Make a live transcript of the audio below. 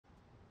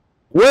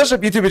What's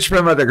up, YouTube? It's your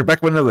friend out there.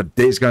 Back with another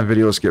Days Gone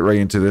video. Let's get right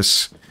into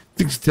this. I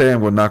think today I'm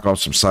going to knock off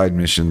some side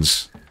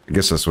missions. I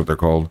guess that's what they're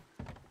called.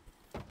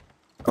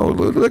 Oh,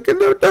 look at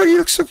the dog. He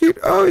looks so cute.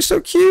 Oh, he's so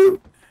cute.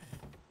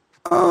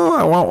 Oh,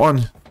 I want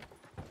one.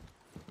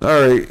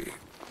 Alright.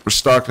 We're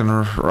stocked and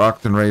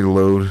rocked and ready to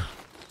load.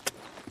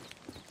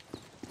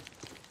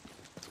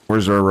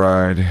 Where's our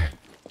ride?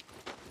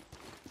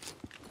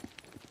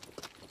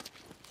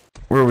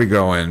 Where are we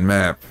going?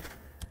 Map.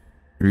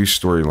 View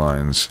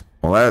storylines.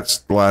 Well, that's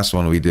the last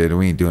one we did.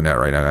 We ain't doing that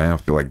right now. I don't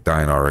feel like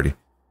dying already.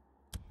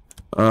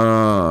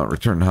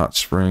 Return to Hot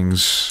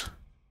Springs.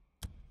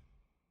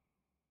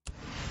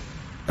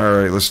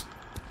 Alright, let's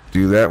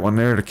do that one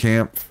there to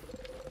camp.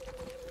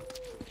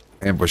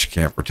 Ambush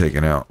camp we're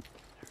taking out.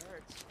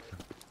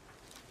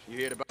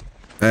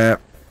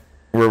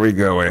 Where we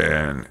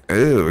going?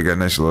 Ew, we got a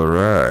nice little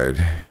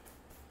ride.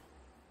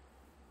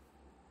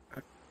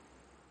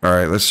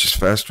 Alright, let's just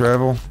fast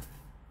travel.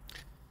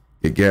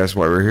 Get gas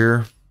while we're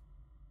here.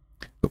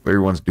 Hope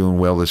everyone's doing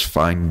well this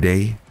fine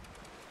day.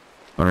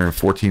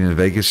 114 in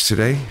Vegas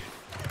today.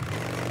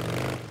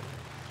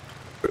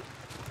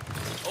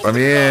 Let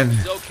me in.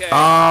 Okay. Oh,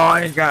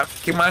 I ain't got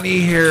money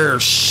here.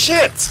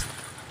 Shit!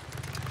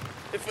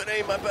 If it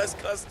ain't my best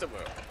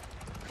customer.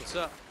 What's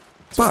up?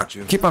 Fuck,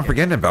 keep on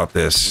forgetting about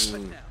this.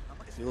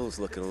 Fuel's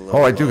looking a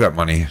little Oh, I do low. got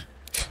money.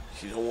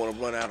 You don't want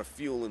to run out of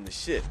fuel in the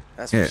shit.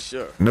 That's Yeah, for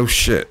sure. no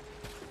shit.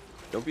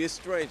 Don't be a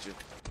stranger.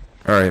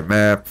 Alright,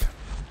 map.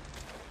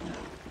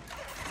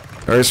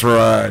 There's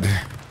ride.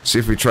 See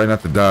if we try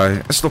not to die.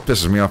 It still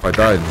pisses me off I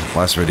died in the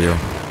last video.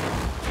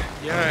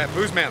 Yeah,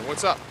 Booze Man,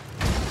 what's up?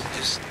 I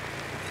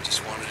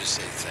just wanted to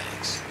say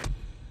thanks.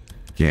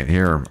 Can't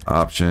hear him.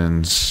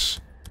 Options.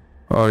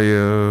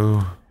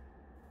 Audio.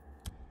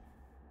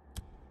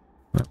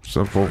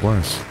 So full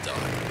blast.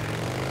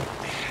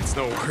 It's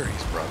no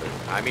worries, brother.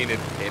 I mean, it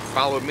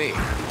followed me.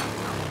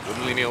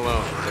 Wouldn't leave me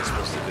alone. What's I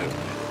supposed to do?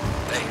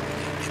 Hey,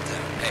 get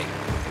that.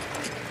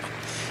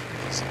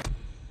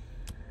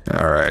 Hey.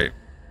 Alright.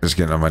 Just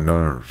getting on my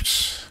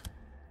nerves.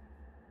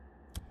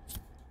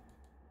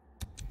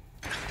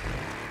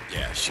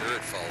 Yeah, sure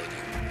it followed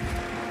you.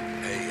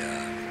 Hey, I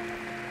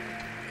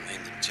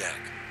named him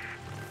Jack.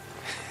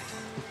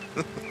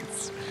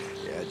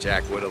 Yeah,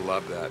 Jack would have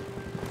loved that.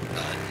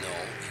 No,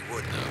 he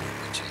wouldn't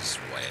have, which is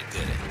why I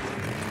did it.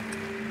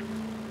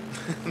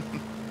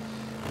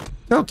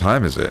 What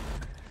time is it?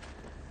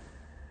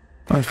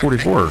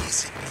 9:44.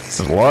 There's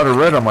a lot of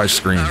red on my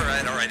screen.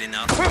 Alright,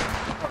 enough.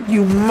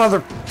 You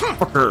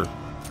motherfucker!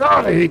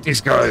 God, I hate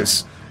these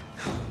guys.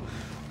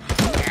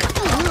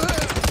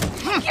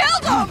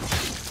 Killed him!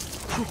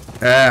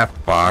 Ah,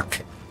 fuck.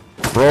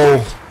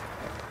 Roll.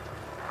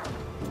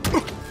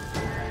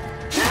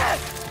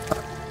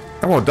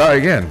 I won't die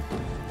again.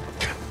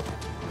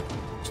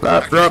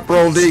 Stop, drop,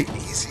 roll, D.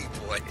 Easy,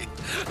 boy.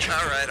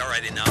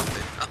 Alright, enough.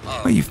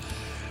 Oh. Oh, you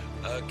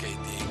Okay,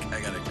 Deke, I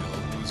gotta go.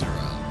 These are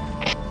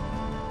out.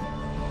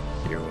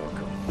 You're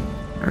welcome.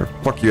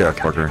 fuck you,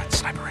 fucker.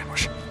 Sniper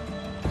ambush.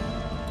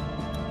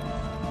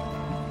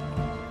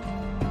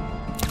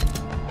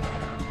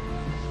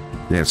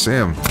 Can't see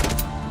him.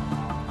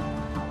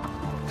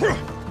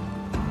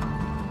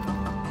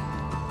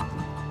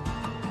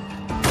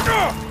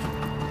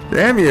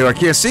 Damn you, I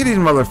can't see these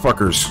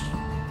motherfuckers.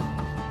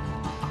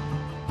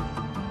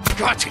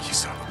 Gotcha, you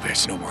son of a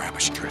bitch. No more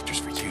ambush drifters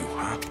for you,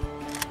 huh?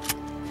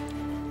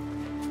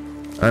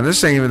 And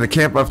this ain't even the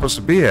camp I'm supposed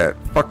to be at.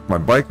 Fuck my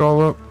bike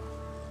all up.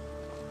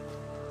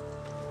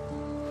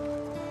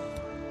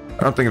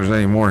 I don't think there's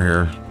any more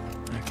here.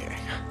 Okay.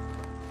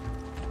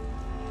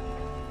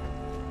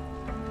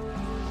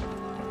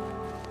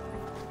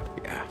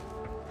 Yeah.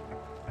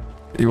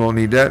 You won't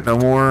need that no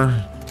more.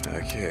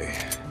 Okay.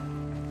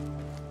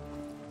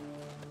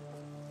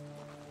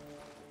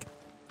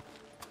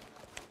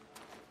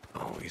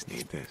 Always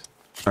need this.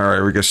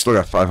 Alright, we still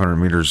got 500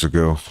 meters to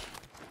go.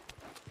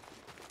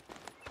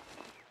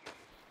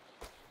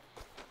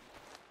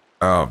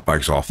 Oh,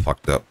 bike's all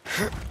fucked up.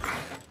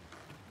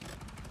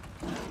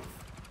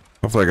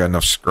 Hopefully I got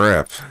enough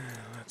scrap.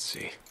 Let's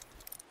see.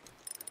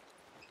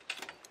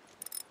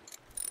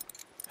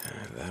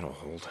 That'll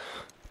hold.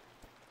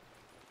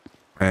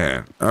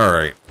 Man,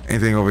 alright.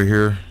 Anything over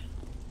here?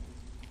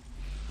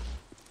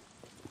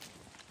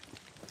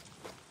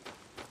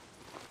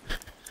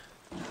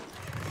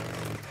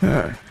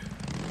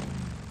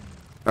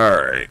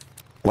 Alright.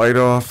 Light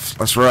off.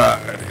 Let's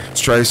ride.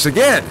 Let's try this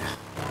again.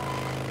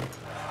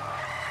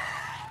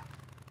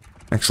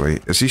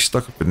 Actually, is he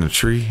stuck up in the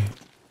tree?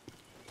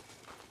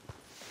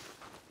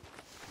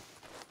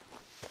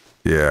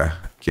 Yeah,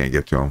 can't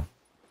get to him.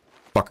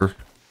 Fucker.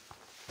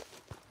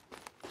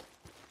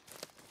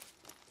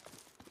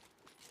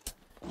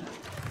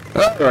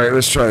 Alright,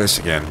 let's try this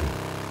again.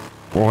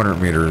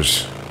 400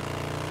 meters.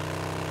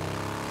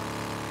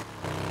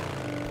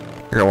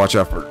 I gotta watch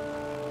out for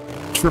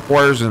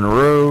tripwires in the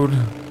road.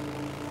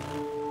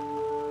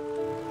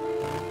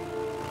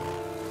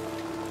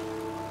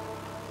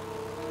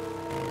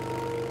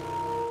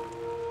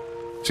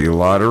 See a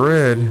lot of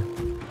red.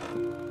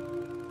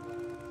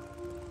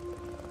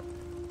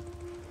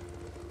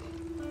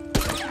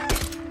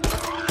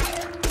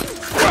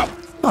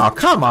 Oh,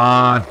 come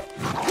on.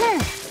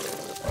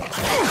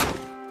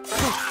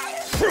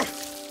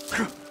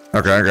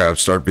 Okay, I gotta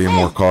start being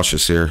more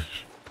cautious here.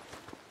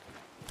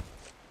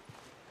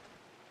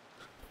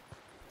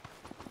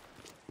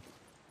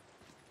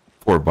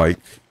 Poor bike.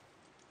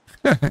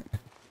 Might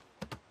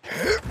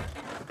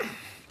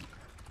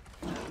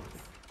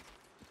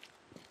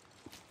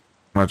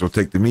as well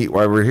take the meat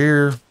while we're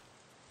here.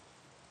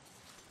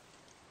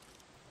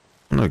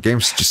 No,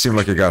 games just seem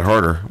like it got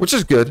harder, which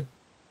is good.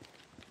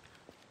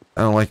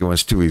 I don't like it when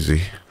it's too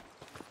easy.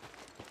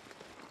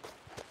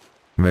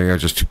 Maybe I'm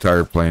just too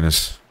tired playing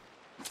this.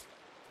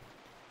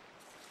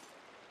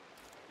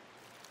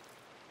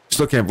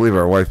 Still can't believe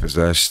our wife is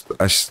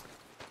that.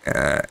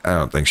 I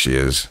don't think she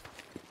is.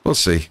 We'll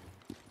see.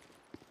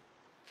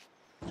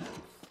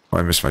 Oh,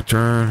 I missed my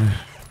turn.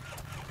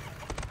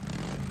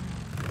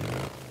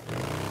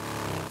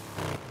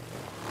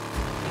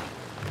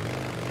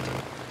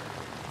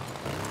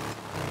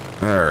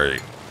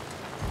 Alright.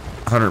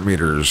 100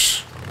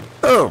 meters.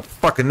 Oh,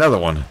 fuck, another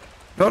one.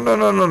 No, no,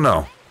 no, no,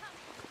 no.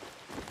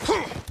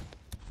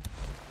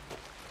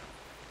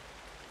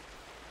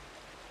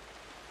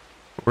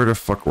 Where the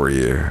fuck were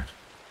you?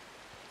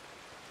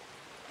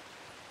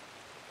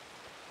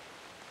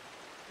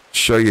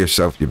 Show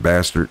yourself, you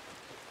bastard.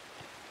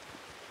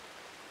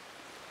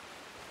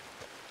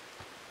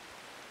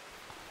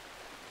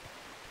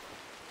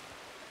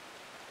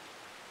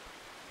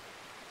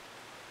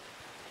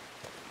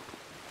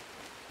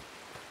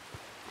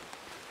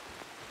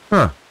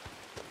 Huh.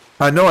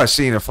 I know I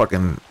seen a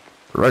fucking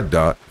red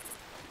dot.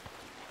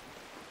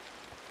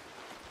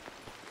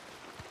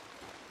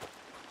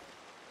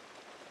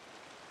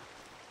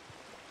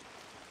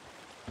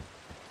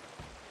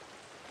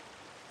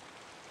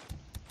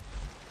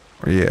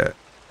 Where you at?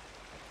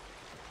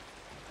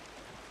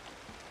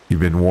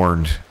 You've been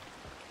warned.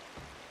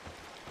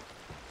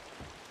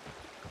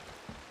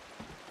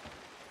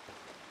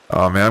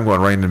 Oh man, I'm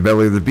going right in the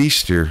belly of the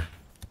beast here.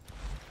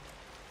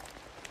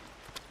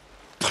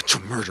 Bunch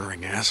of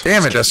murdering assholes.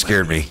 Damn it, that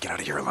scared me. Get out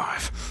of here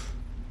alive.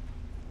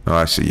 Oh,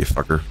 I see you,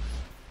 fucker.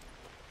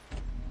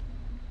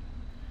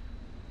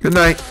 Good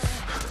night.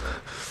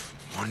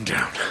 One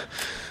down.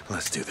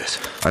 Let's do this.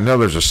 I know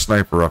there's a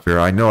sniper up here.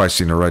 I know I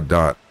seen a red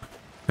dot.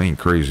 Ain't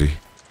crazy.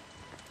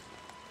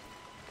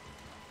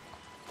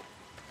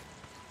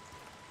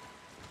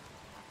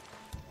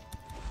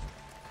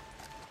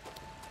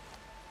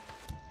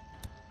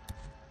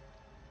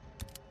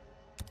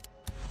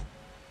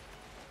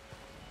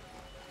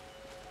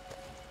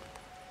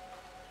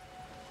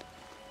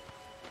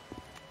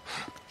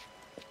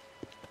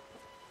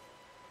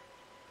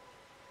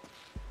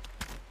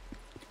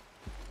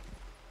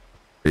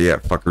 Yeah,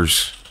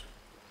 fuckers.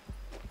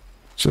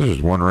 So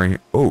there's one right here.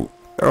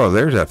 Oh,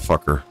 there's that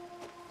fucker.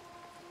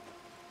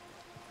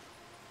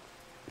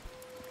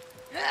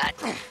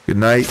 Good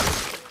night.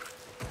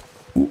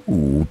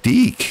 Ooh,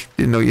 Deke.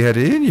 Didn't know you had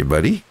it in you,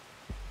 buddy.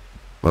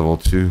 Level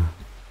 2.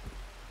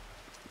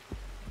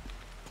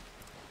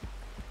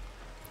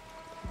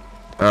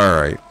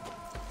 Alright.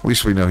 At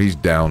least we know he's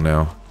down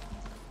now.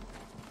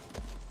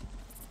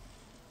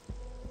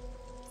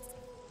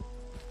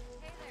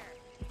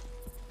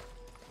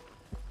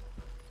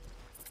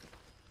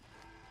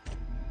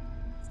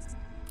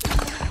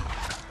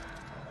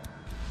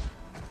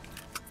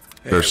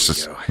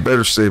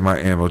 Better save my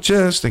ammo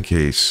just in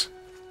case.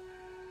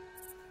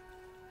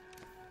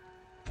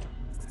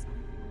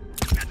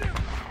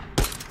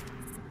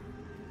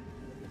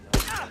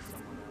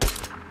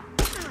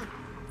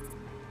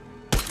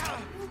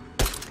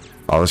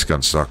 Oh, this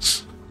gun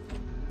sucks.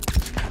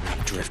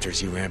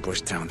 Drifters you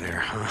ambushed down there,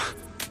 huh?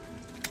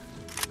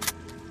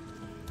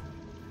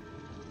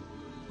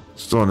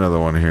 Still another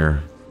one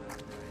here.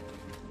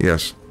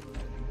 Yes.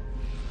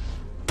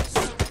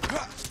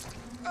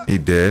 He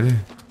did.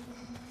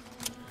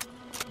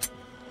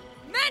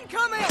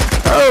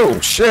 Oh,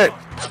 shit!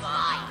 Come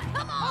on!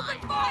 Come on!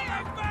 Open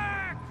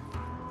fire!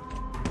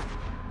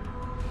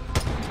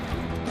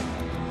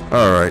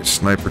 Alright,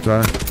 sniper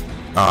time.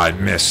 Ah, I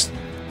missed.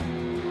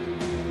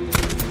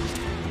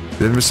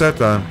 Didn't miss that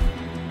time.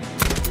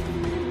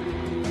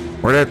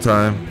 Or that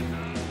time.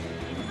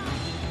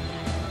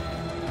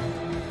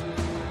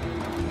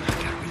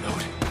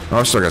 Oh,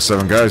 I still got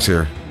 7 guys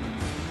here.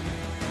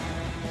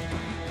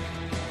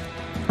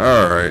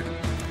 Alright.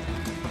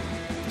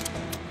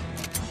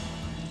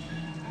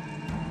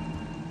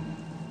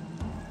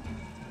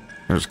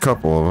 There's a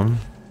couple of them.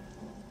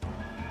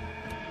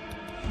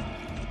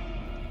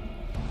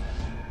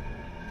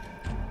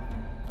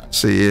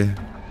 See ya.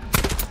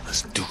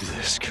 Let's do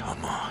this.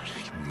 Come on.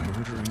 You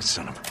murdering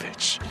son of a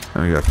bitch.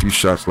 I got a few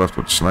shots left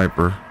with the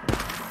sniper.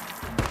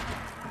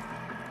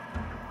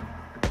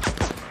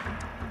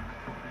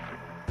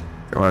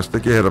 Come on,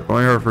 stick your head up.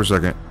 Only her for a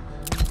second.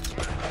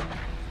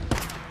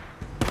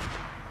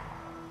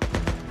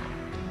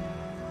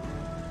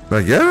 Did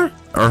I get her?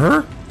 Or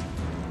her?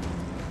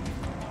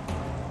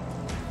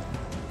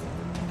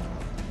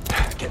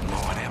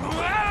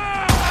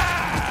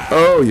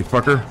 Oh, you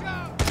fucker.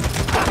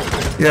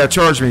 Yeah,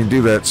 charge me and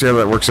do that. See how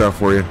that works out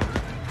for you.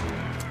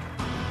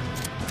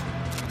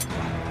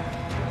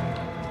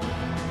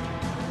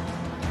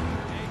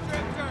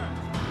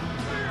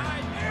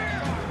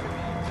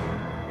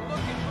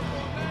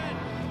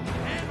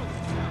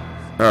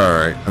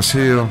 Alright, let's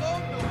heal.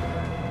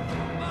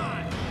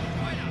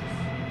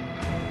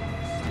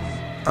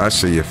 I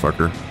see you,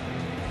 fucker.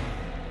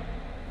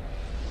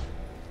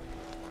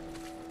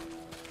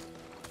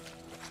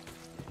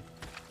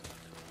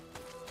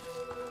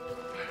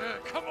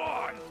 Come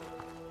on!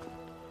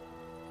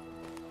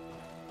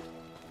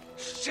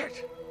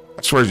 Shit!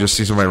 I swear I just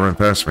see somebody run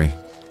past me.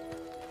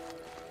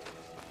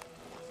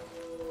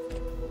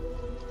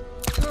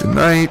 Good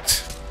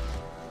night.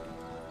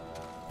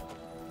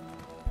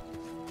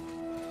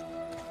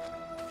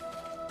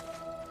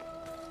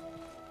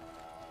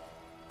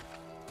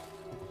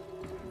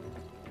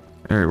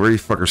 Alright, where are you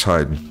fuckers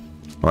hiding?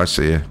 Oh, I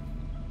see you.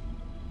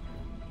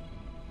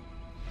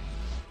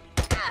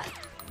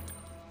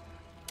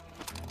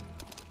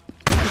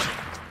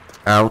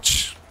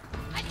 Ouch.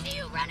 I see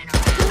you running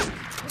around.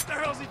 What the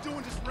hell's he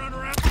doing just running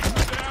around?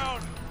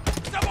 Down!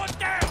 Someone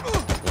down!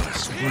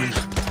 Last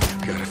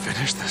one. Gotta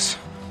finish this.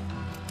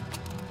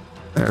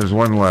 There's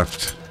one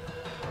left.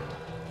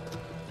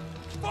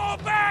 Fall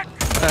back!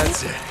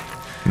 That's it.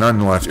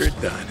 None left. You're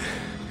done.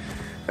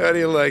 How do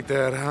you like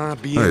that, huh?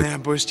 Being Hey.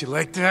 ambushed, you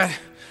like that?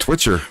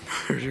 Twitcher.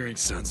 Murdering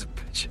sons of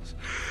bitches.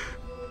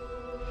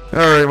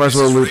 Alright, might as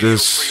well loot Radio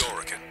this. Free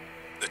Oregon.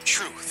 The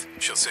truth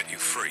shall set you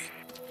free.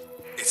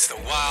 It's the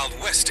Wild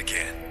West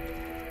again.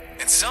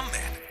 And some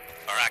men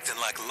are acting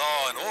like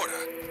law and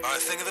order are a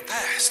thing of the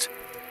past.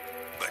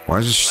 But Why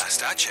is this-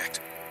 last I checked,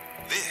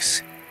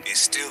 this is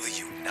still the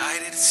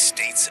United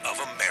States of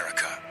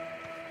America.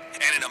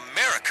 And in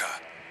America,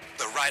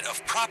 the right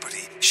of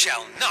property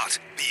shall not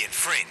be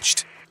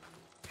infringed.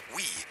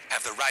 We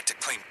have the right to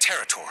claim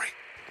territory,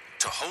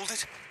 to hold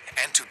it,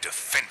 and to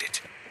defend it.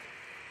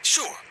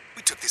 Sure,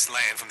 we took this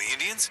land from the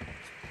Indians.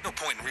 No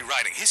point in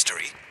rewriting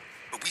history,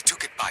 but we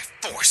took it by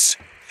force.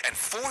 And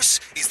force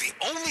is the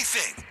only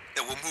thing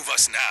that will move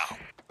us now.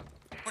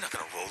 We're not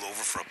gonna roll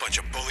over for a bunch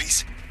of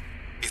bullies.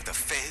 If the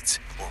feds,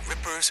 or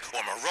rippers,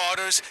 or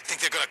marauders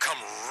think they're gonna come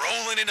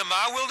rolling into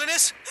my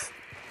wilderness,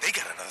 they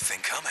got another thing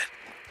coming.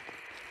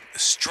 The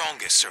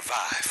strongest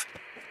survive.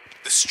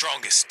 The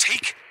strongest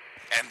take,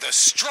 and the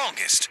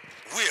strongest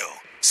will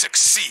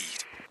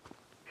succeed.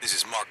 This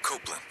is Mark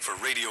Copeland for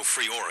Radio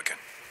Free Oregon.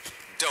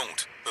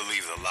 Don't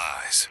believe the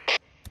lies.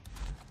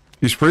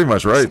 He's pretty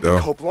much right, though.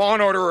 Hope law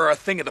and order are a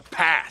thing of the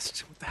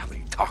past. What the hell are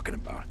you talking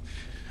about?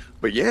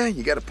 But yeah,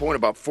 you got a point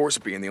about force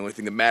being the only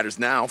thing that matters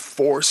now.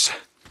 Force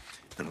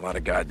and a lot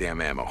of goddamn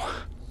ammo.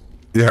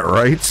 Yeah,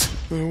 right?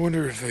 I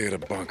wonder if they had a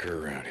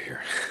bunker around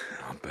here.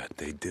 I'll bet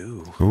they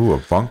do. Ooh, a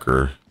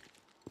bunker.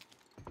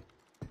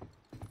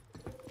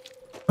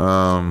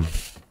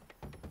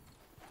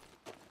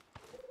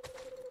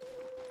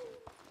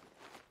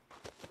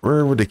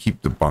 Where would they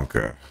keep the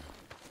bunker?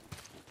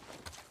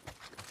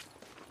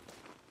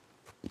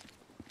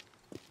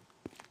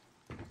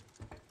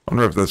 I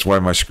wonder if that's why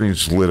my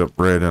screen's lit up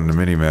red on the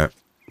minimap.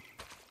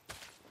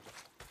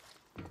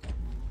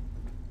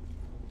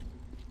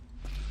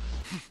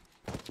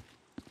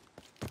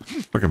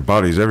 Fucking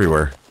bodies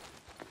everywhere.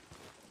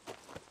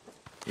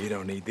 You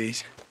don't need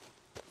these.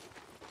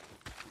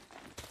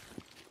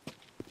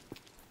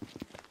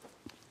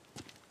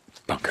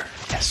 Bunker.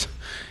 Yes.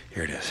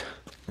 Here it is.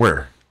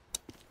 Where?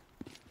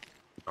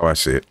 Oh, I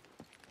see it.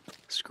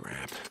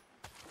 Scrap.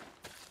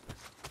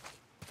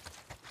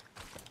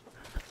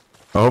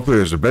 Oh, hopefully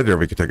there's a bed there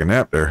we can take a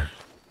nap there.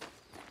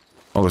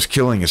 All this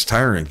killing is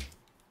tiring.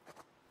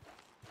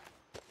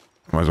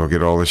 Might as well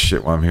get all this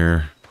shit while I'm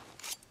here.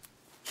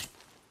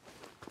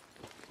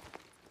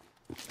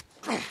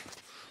 Can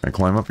I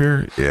climb up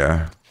here?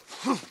 Yeah.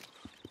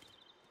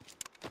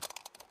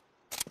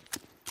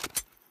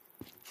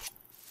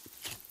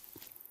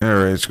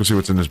 Alright, let's go see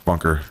what's in this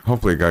bunker.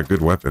 Hopefully I got a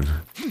good weapon.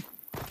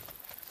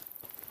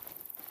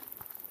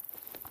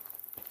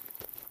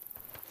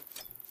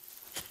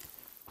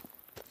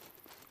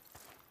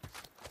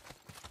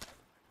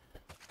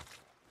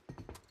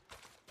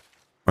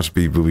 Must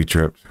be booby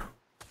trapped.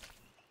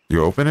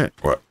 You open it?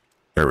 What?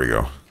 There we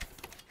go.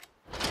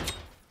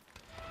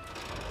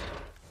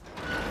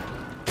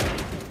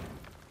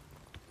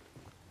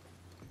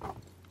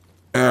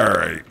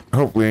 Alright.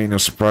 Hopefully ain't no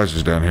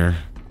surprises down here.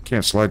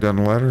 Can't slide down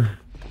the ladder.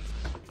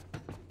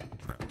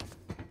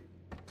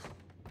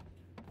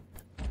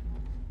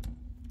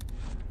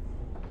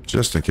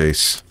 Just in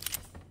case.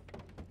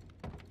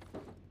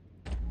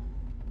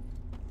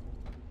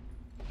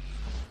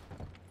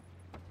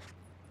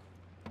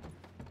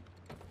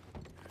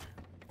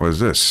 What is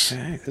this?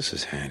 Hey, this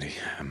is handy.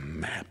 A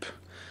map.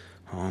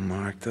 All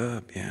marked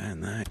up. Yeah,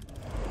 nice.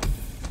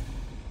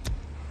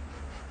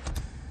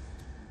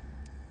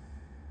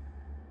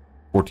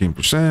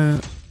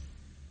 %.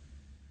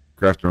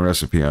 Crafting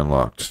recipe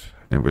unlocked.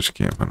 Ambush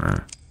camp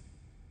hunter.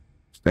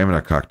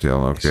 Stamina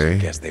cocktail, okay.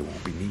 Guess they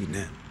won't be needing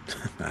it.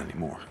 Not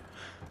anymore.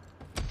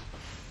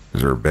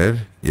 Is there a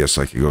bed? Yes,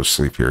 I could go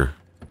sleep here.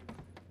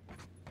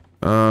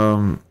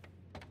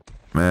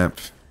 Map.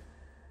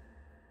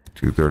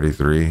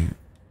 233.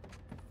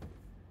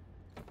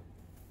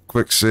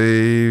 Quick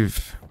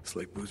save. It's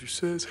like Boozer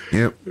says.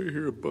 Yep. I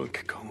hear a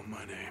bunk calling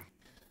my name.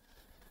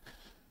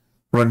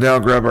 Run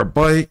down, grab our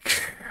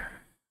bike.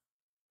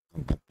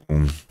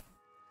 Boom.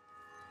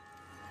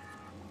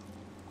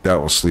 That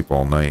will sleep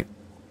all night.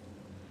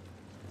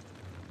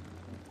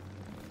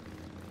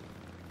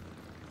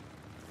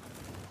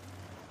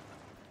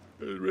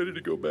 Ready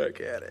to go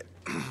back at it.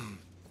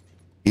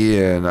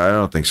 Yeah, no, I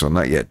don't think so.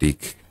 Not yet,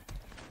 Deke.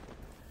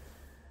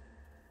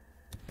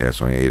 Yeah,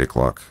 it's only 8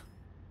 o'clock.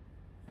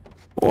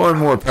 One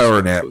more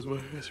power nap. Close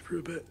my eyes for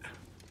a bit.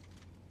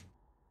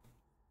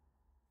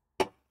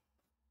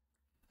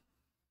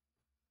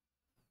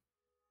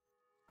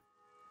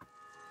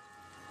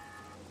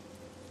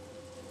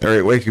 All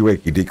right, wakey,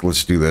 wakey, Deke.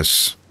 Let's do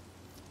this.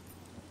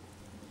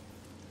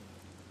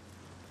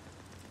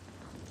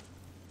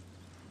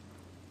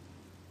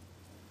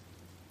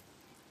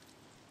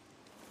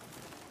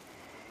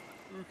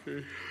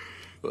 Okay,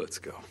 let's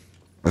go.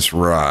 Let's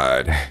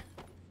ride.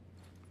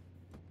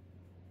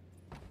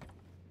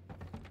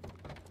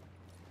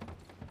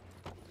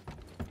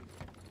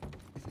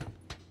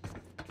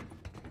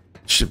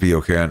 Should be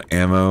okay on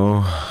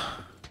ammo.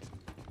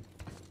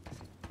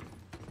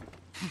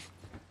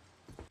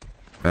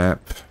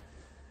 Map.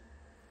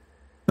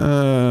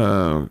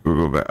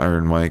 Google back.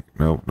 Iron Mike.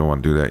 Nope, don't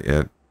want to do that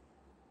yet.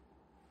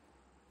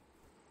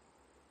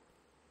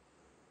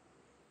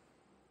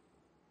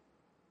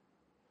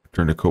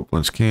 Turn to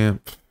Copeland's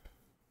camp.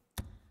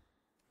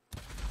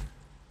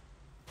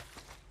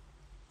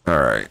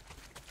 Alright.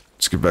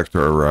 Let's get back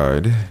to our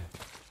ride.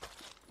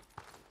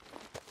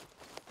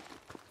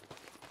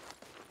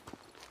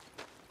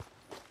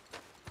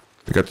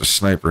 We got the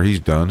sniper. He's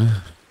done.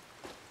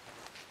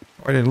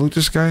 Oh, I didn't loot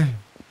this guy?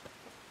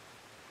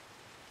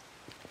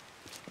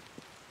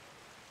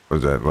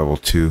 What was that? Level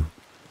 2.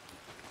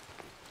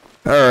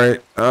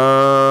 Alright.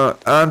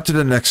 On to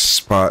the next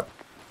spot.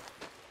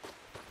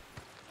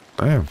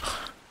 Damn.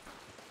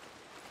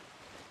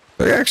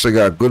 They actually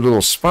got a good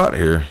little spot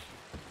here.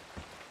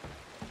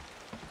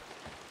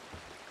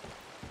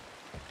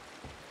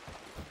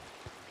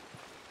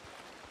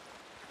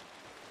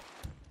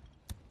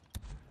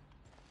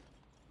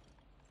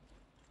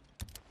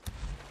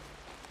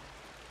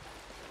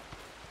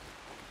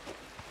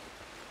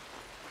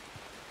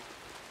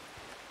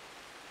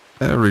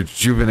 That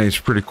rejuvenates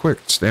pretty quick.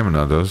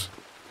 Stamina does.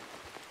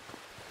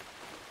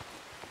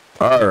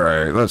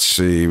 Alright, let's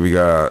see. We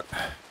got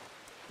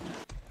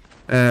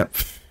app.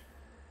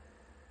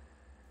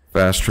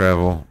 Fast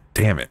travel.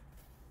 Damn it.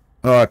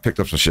 Oh, I picked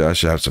up some shit. I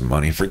should have some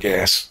money for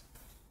gas.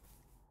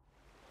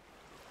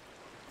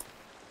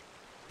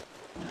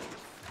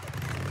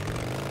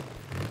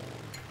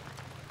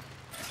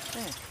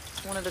 Hey,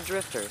 it's one of the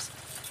drifters.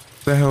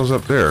 What the hell's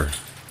up there?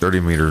 30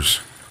 meters.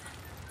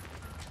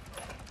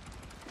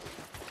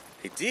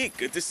 Hey, Deke,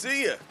 good to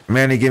see you.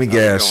 Manny, give me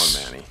gas. How's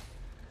it going,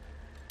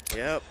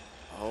 Manny? Yep,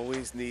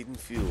 always needing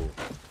fuel.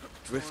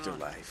 Drifter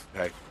life.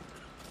 Hey,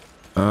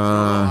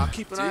 I'll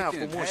keep an eye out for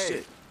Deacon, more hey.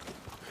 shit.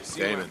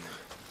 Damon.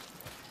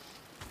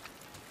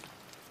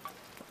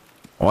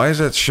 Why is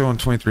that showing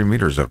 23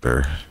 meters up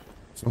there?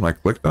 Something I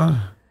clicked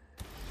on?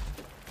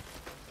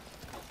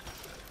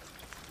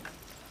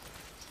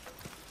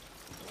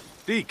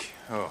 Deke,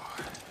 oh,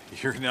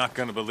 you're not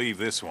gonna believe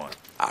this one.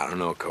 I don't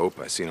know, Cope.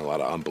 I've seen a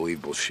lot of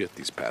unbelievable shit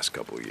these past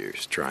couple of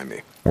years. Try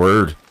me.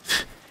 Word.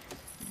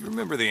 You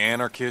remember the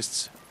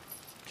anarchists?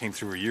 Came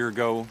through a year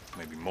ago,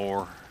 maybe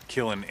more,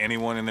 killing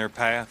anyone in their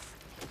path,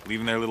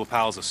 leaving their little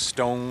piles of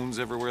stones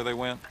everywhere they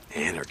went.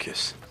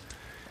 Anarchists.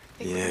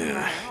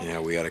 Yeah,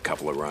 we had a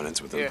couple of run-ins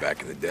with them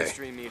back in the day.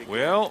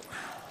 Well,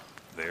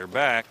 they're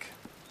back.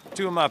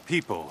 2 of my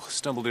people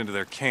stumbled into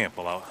their camp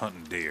while out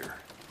hunting deer.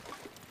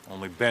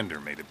 Only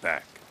Bender made it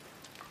back.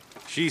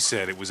 She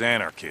said it was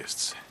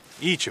anarchists.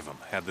 Each of them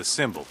had the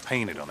symbol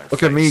painted on their face.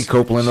 Look at me,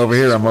 Copeland, over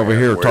here. I'm over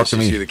here. Where Talk to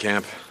did you see me. the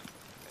camp?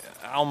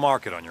 I'll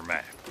mark it on your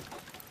map.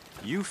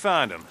 You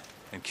find them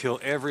and kill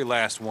every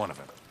last one of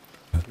them.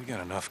 We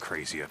got enough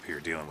crazy up here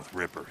dealing with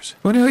rippers.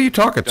 Who the hell are you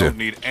talking to? Don't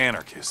need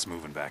anarchists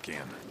moving back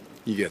in.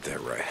 You get that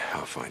right.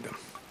 I'll find them.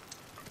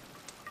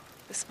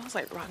 This smells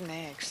like rotten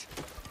eggs.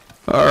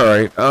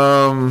 Alright,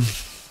 I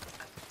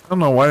don't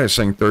know why they're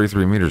saying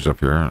 33 meters up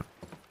here.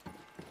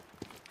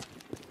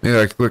 Maybe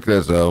I click that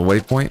as a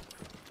waypoint.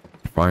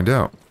 Find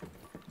out.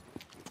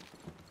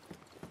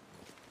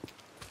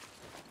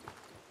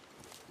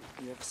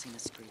 You ever seen a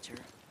screecher?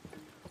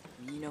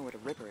 You know what a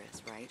ripper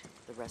is, right?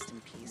 The rest in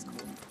peace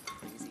cold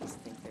crazies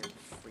think they're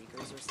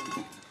freakers or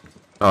something.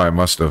 Oh, I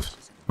must have.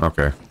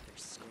 Okay. I think they're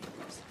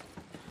screamers.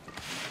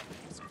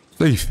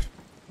 Thief.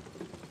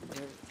 They're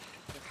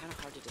kind of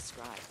hard to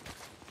describe.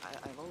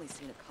 I've only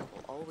seen a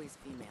couple, always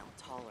female,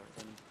 taller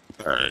than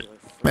Alright. regular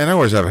freaks. Man, I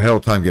always have a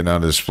hell time getting out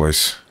of this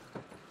place.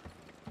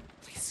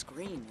 They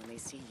scream when they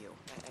see you.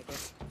 I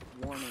guess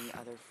warning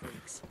other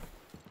freaks.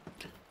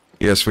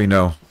 Yes, we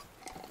know.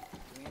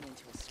 Ran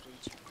into a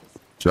screecher.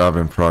 Job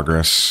in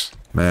progress.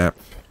 Map.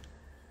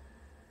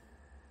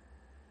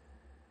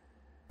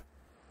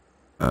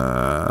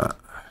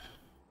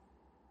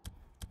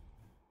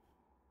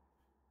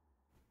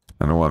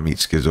 I don't want to meet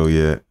Schizo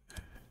yet.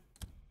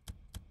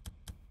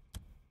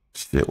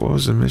 Shit, what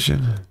was the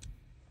mission?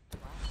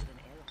 Blasted an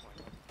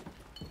airport.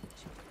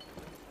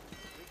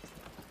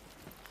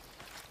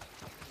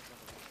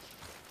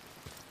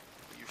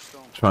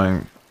 Try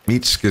and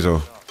meet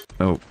Schizo.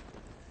 Nope.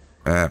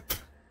 Map.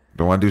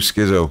 Don't want to do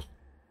Schizo.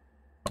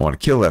 I want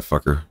to kill that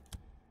fucker.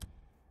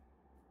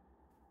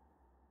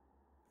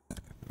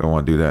 Don't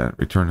want to do that.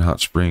 Return to Hot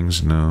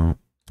Springs. No.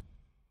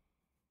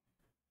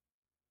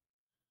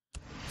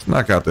 Let's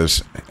knock out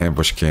this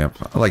ambush camp.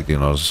 I like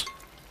doing those.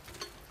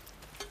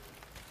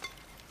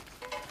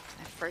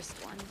 My first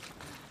one.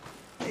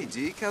 Hey,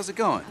 Deke, how's it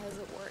going? How does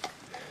it work?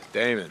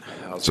 Damon,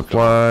 how's it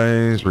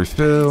Supplies,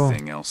 refill.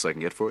 Anything else I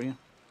can get for you?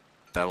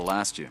 That'll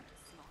last you.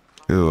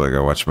 Ooh, I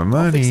gotta watch my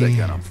I'll fix that money.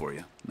 gun up for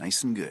you.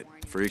 Nice and good.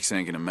 Freaks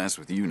ain't gonna mess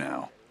with you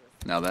now.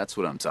 Now that's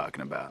what I'm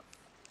talking about.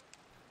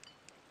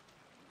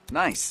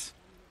 Nice.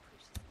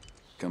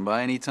 Come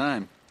by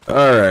anytime.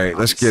 Alright,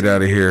 let's get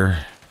out of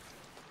here.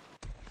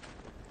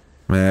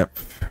 Map.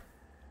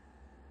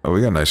 Oh,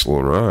 we got a nice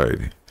little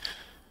ride.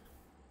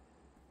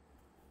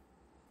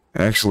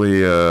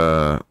 Actually,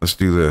 let's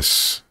do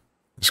this.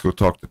 Let's go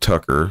talk to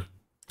Tucker.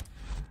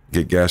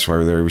 Get gas while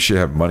we're there. We should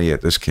have money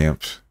at this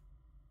camp.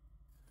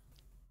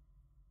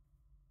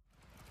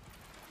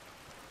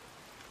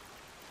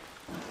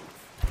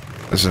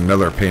 This is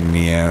another pain in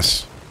the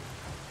ass.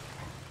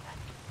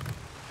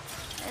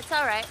 It's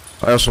all right.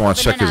 I also want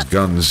to Open check it his up.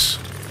 guns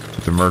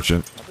with the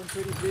merchant. I've been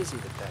pretty busy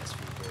the past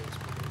few days.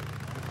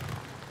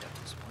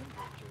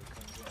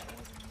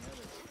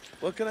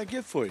 What can I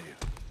get for you?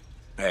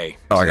 Hey.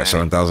 Oh, I got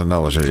Zanny,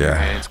 $7,000 here, your yeah.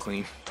 hands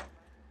clean.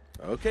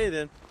 Okay,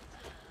 then.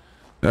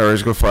 Alright,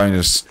 let's go find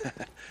this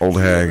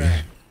old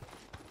hag.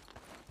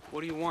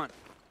 What do you want?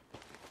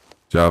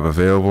 Job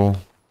available.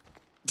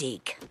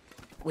 Deke,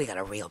 we got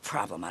a real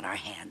problem on our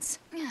hands.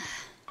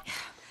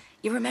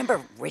 You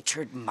remember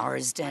Richard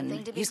Marsden?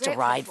 Nothing to be Used to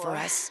grateful ride for. for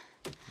us?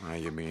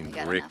 You mean We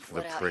got Rick enough the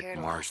wood out Prick here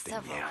to last Marsden?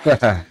 several Yeah,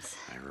 lifetimes.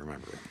 I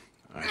remember.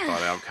 I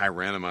thought I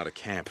ran him out of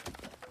camp.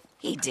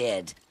 He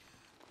did.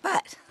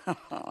 But,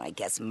 I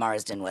guess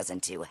Marsden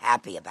wasn't too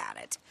happy about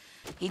it.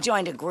 He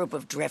joined a group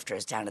of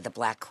drifters down at the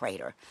Black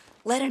Crater,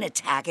 led an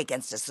attack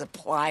against a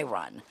supply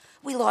run.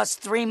 We lost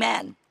 3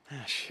 men.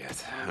 Ah,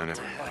 shit. I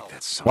never liked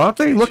that son. Why don't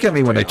they look at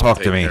me when they I'll talk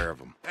to take me? care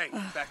of 'em. Hey,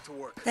 back to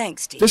work.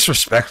 Thanks, Deke.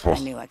 Disrespectful. I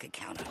knew I could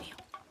count on you.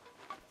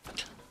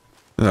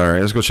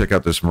 Alright, let's go check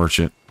out this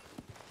merchant.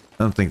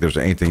 I don't think there's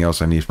anything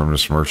else I need from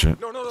this merchant.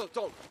 No,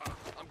 don't.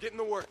 I'm getting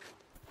to work.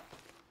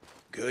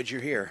 Good,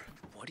 you're here.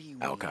 What do you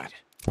Alcott.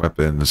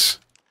 Weapons.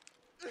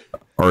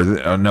 Or,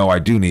 no, I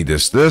do need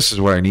this. This is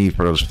what I need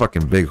for those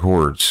fucking big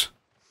hordes.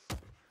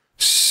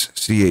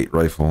 C8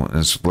 rifle, and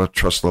it's left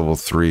trust level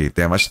 3.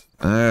 Damn,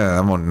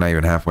 I'm not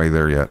even halfway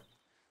there yet.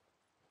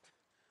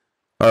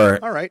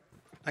 Alright. All right.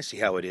 I see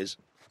how it is.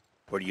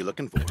 What are you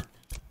looking for?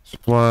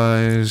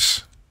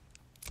 Supplies.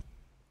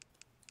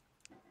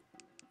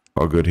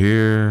 All good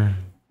here.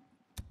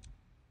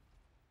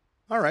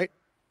 All right.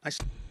 I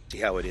see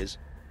how it is.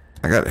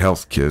 I got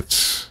health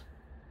kits.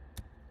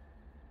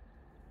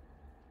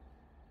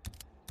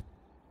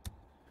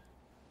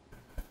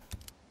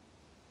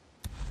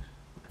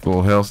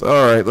 Full health.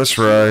 Alright, let's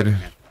ride.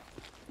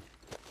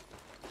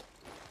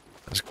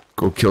 Let's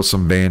go kill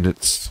some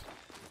bandits.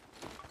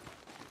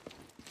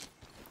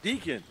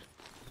 Deacon.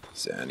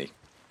 Zanny.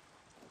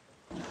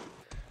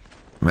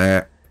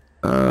 Matt.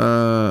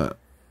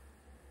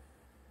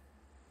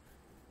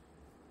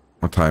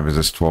 What time is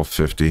this?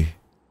 12:50.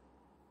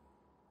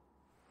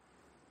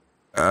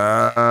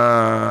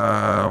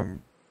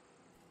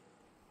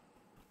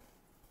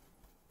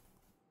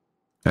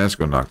 Let's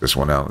go knock this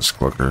one out. This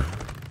clucker.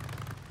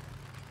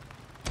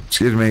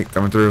 Excuse me,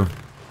 coming through.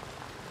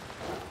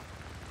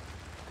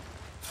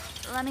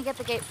 Let me get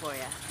the gate for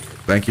you.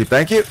 Thank you,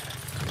 thank you.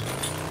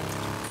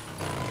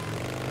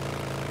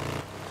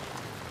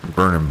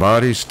 Burning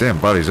bodies. Damn,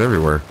 bodies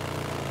everywhere.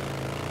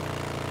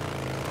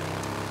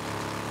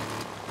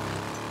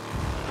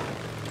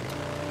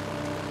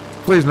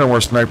 Please, no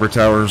more sniper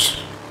towers.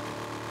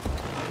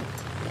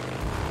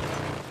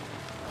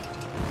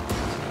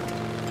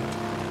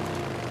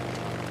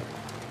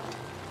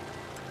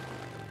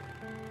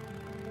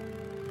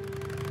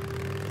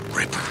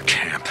 Ripper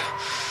camp.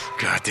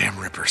 Goddamn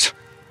rippers.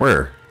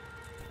 Where?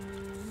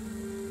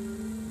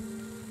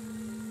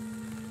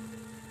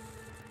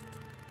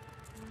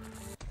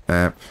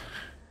 App.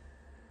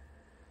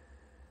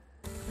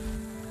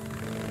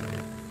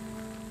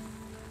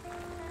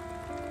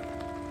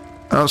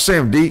 I don't see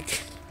him,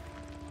 Deke.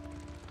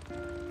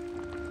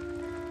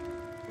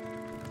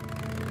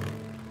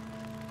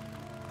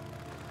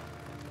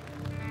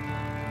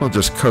 We'll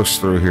just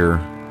coast through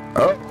here.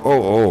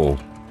 Oh.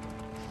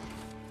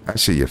 I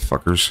see you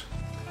fuckers.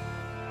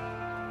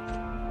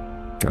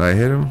 Can I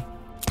hit him?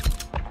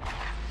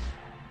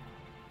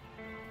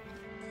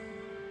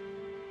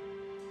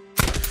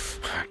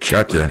 I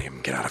can't Gotcha. let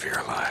him get out of here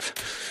alive.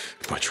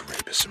 Bunch of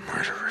rapists and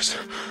murderers.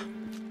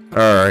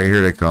 Alright,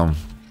 here they come.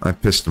 I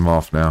pissed them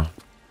off now.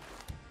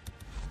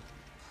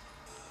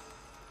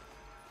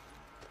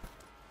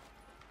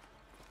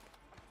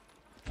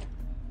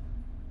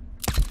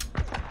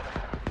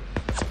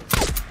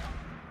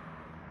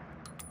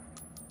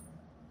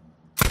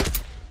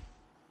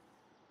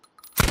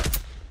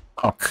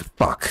 Oh,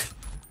 fuck.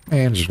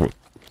 Man, just...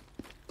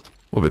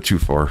 A little bit too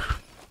far.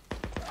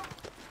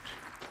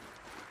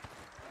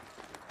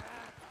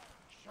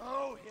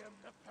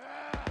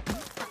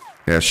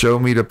 Yeah, show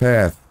me the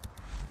path.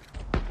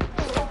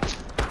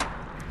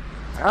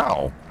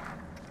 Ow.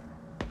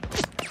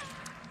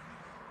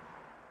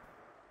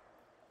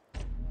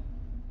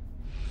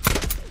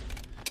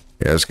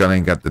 Yeah, this gun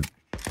ain't got the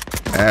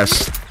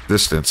ass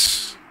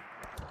distance.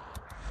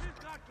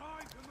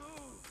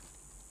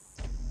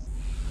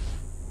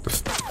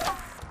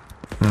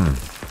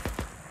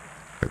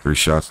 Got 3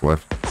 shots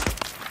left.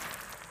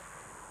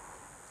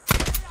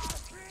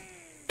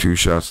 2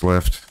 shots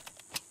left.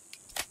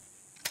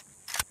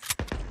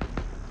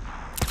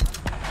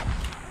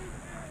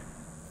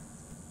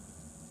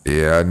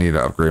 Yeah, I need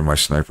to upgrade my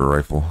sniper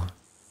rifle.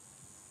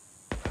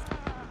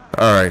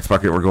 Alright,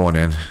 fuck it, we're going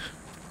in.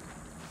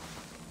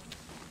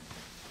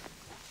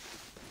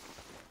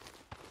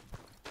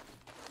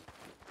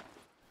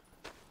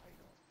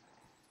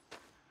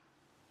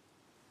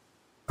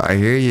 I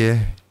hear you.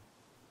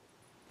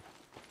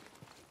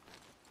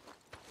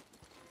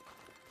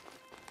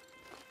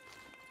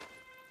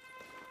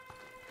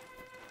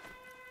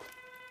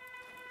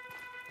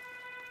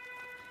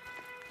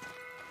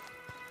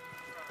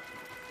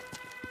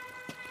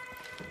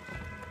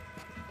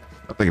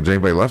 I think if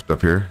anybody left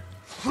up here.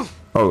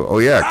 Oh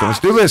yeah, let's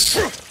do this.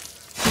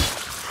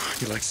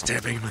 You like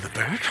stabbing him in the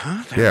back,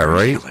 huh? Yeah,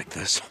 right? Like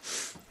this.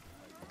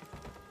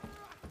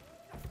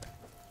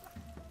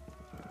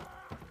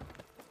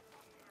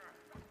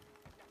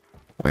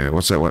 Wait a minute,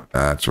 what's that one?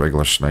 Ah, it's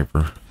regular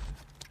sniper.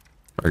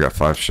 I got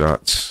 5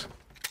 shots.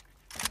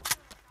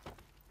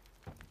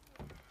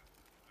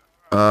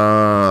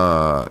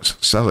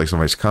 Sounds like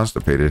somebody's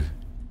constipated.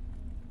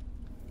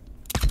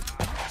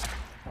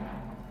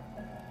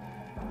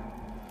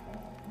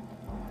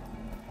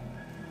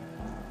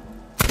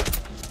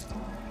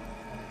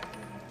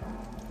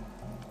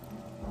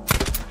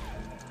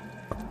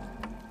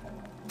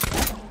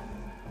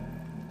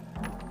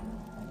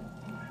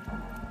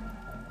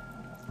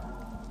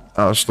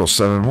 Oh, there's still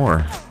 7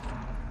 more.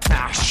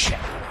 Ah, shit.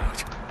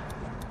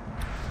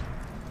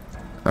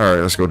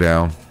 Alright, let's go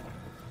down.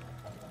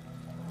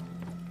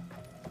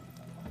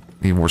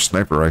 Need more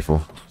sniper rifle.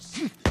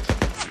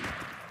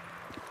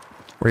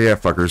 Where you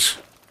at, fuckers?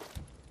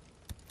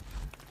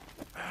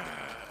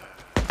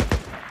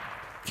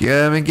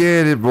 Come and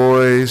get it,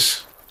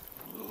 boys.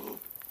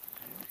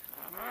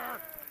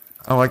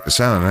 I don't like the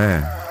sound of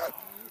that.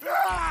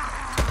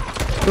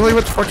 Really,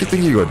 what the fuck you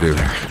think you gonna do?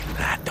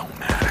 That don't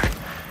matter.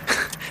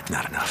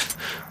 Not enough.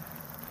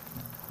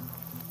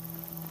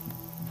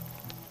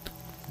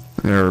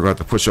 There, we're about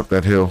to push up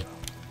that hill.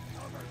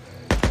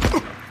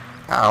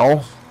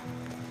 Ow.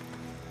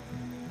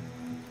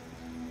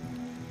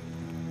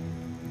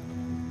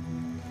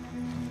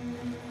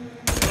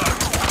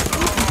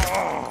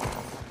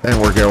 And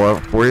work out well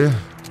for you.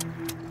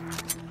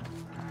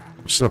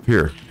 What's up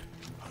here?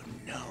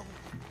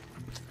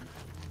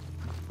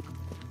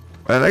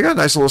 And I got a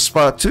nice little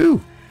spot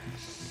too.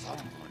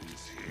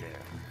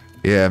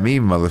 Yeah, me,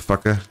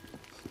 motherfucker.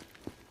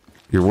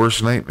 Your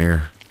worst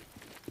nightmare.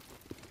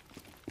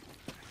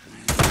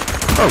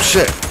 Oh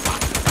shit!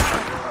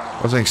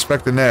 Wasn't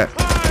expecting that.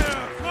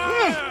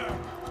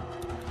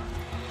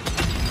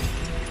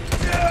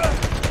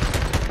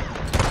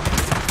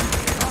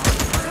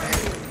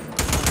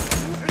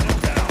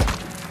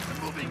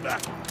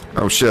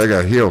 Oh shit, I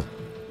got healed.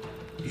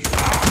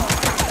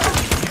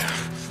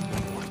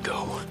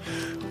 Go.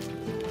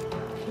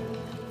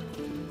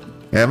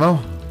 Ammo?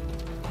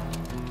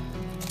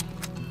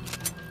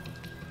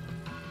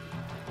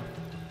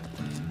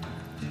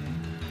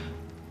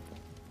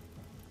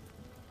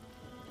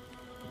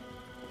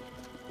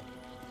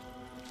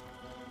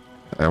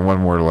 And 1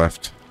 more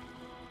left.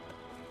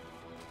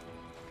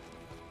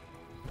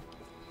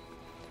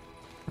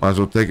 Might as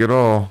well take it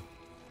all.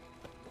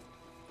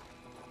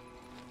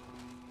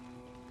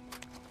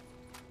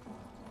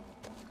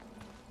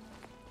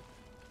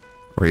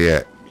 Where you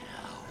at?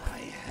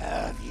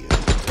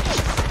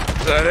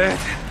 Is that it?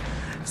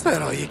 Is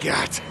that all you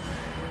got?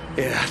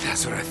 Yeah,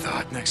 that's what I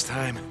thought. Next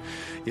time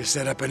you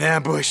set up an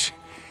ambush,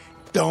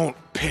 don't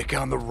pick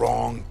on the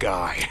wrong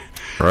guy.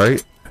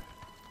 Right?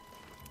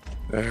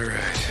 All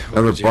right.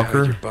 Another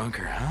bunker? Your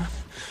bunker, huh?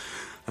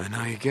 I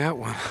know you got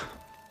one.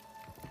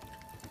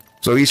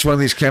 So each one of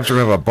these camps are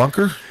gonna have a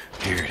bunker?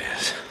 Here it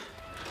is.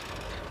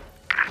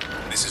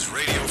 This is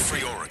Radio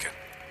Free Oregon.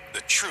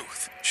 The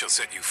truth shall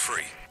set you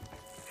free.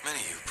 Many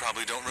of you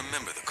probably don't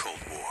remember the Cold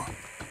War.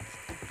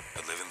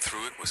 But living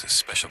through it was a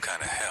special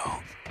kind of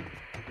hell.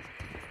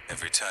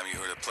 Every time you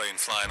heard a plane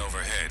flying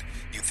overhead,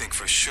 you'd think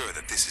for sure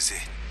that this is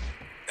it.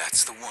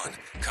 That's the one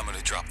coming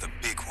to drop the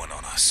big one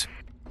on us.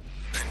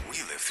 And we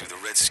lived through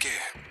the Red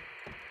Scare.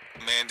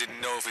 Man didn't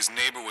know if his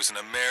neighbor was an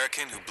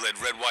American who bled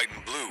red, white,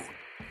 and blue,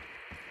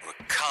 or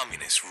a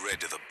communist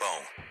red to the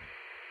bone.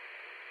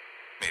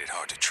 Made it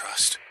hard to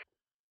trust.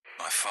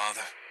 My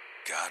father,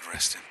 God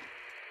rest him,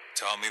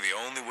 taught me the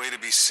only way to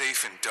be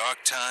safe in dark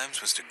times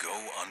was to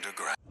go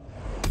underground.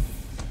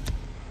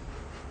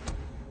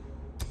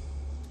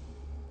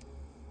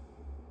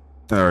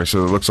 I Alright,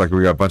 so it looks like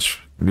we got a bunch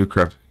of new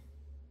craft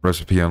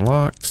recipe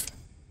unlocked.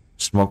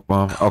 Smoke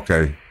bomb.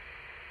 Okay.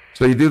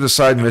 So you do the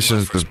side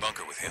missions to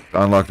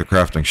unlock the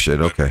crafting shit.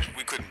 Okay.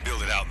 We couldn't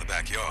build it out in the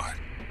backyard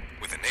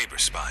with a neighbor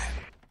spying.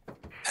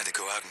 Had to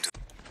go out into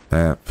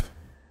Map.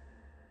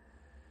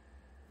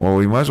 Well,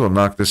 we might as well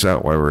knock this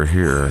out while we're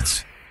here.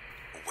 It's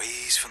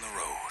ways from the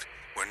road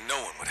where no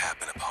one would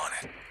happen upon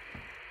it.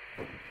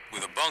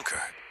 With a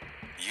bunker,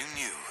 you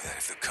knew that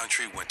if the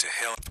country went to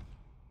hell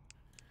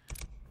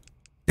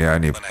Yeah, I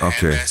need. in a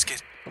Okay.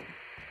 handbasket,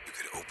 you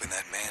could open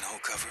that manhole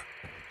cover,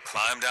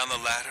 climb down the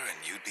ladder, and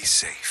you'd be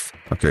safe.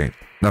 Okay.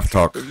 Enough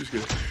talk. I'm just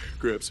gonna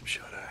grab some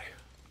shut eye.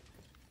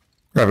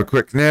 Grab a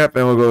quick nap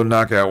and we'll go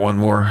knock out one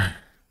more.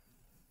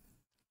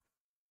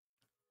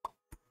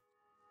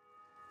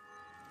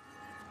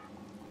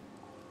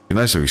 Be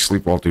nice if we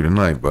sleep all through the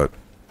night, but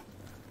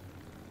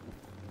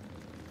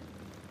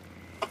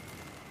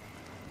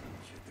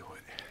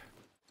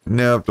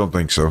nope, don't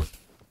think so.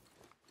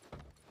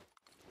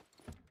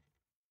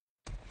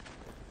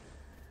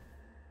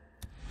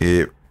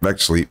 Yeah, back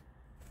to sleep.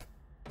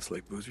 It's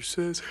like Boozer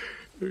says,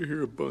 I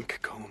hear a bunk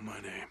calling my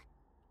name.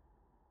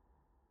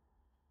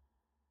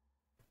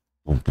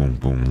 Boom, boom,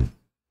 boom.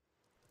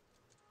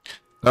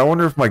 I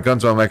wonder if my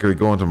guns automatically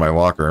go into my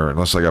locker,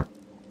 unless I got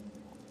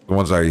the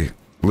ones I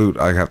loot,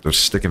 I have to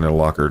stick in the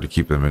locker to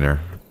keep them in there.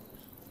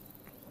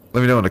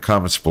 Let me know in the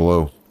comments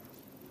below.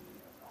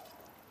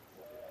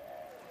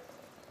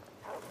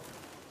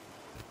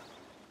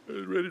 I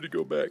was ready to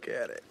go back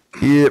at it.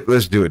 Yep,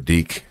 let's do it,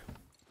 Deke.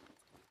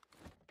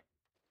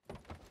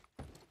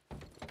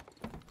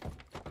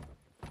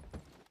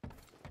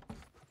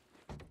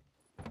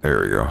 There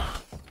we go.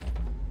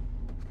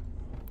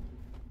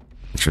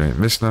 Make sure I ain't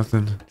missed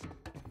nothing.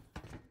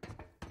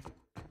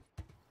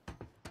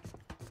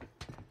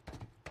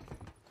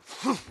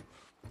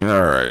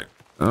 Alright.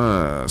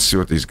 Let's see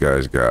what these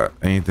guys got.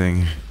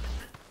 Anything?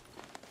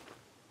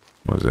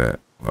 What was that?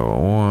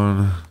 Level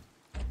 1.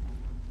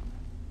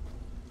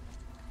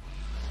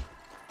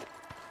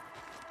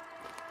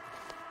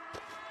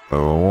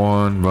 Level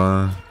 1,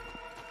 bun.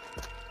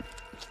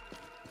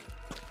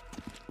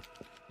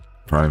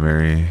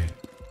 Primary.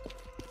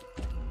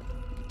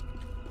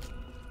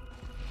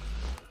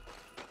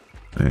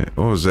 Hey,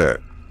 what was that?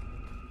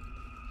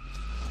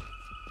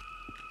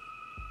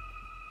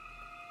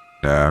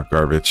 Nah,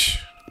 garbage.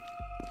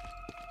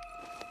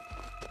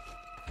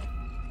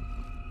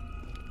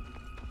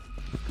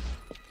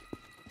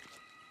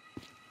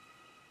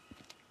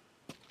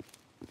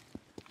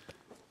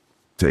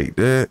 Take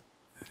that.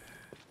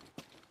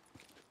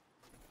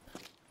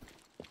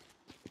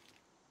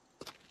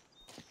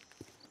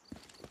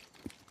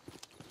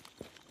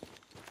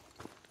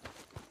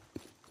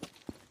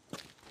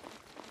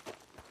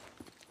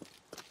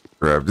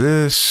 Grab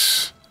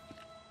this.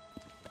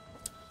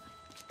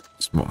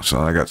 Smoke. So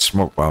I got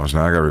smoke bombs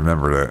now. I gotta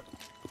remember that.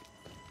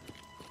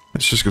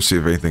 Let's just go see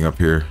if anything up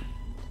here.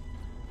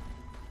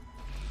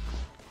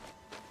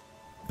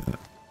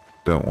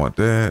 Don't want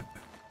that.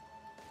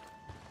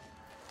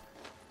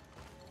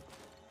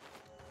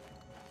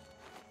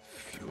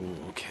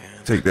 Fuel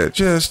can. Take that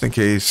just in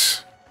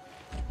case.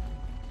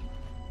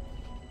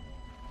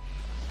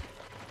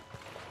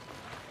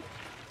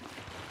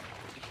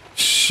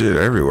 Shit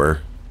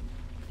everywhere.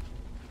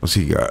 What's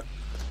he got?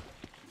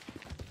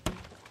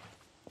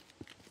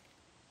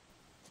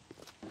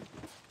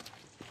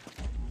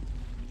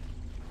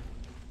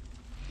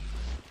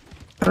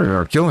 I don't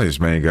remember killing these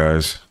many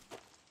guys.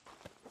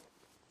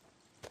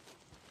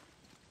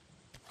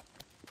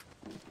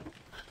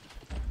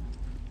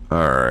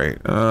 Alright,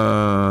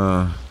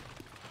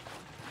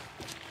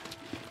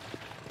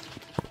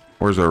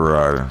 where's our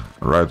ride?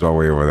 The ride's all the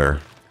way over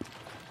there.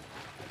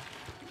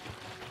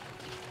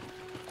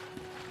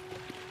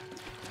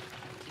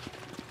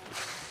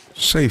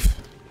 Safe.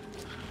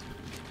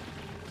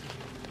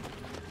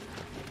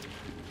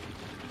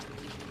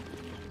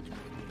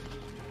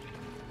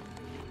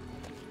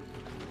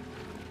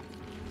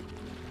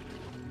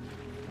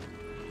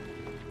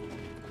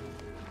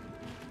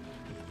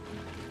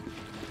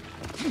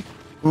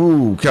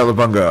 Ooh,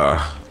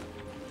 Calabunga.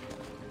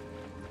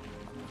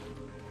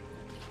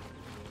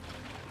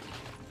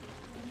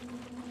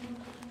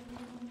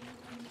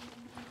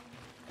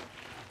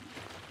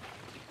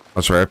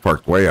 That's right, I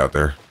parked way out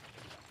there.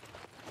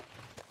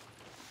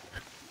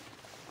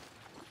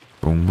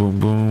 Boom, boom,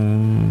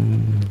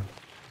 boom.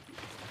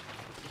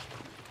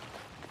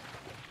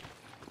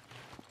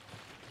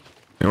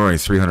 We're only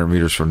 300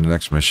 meters from the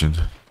next mission.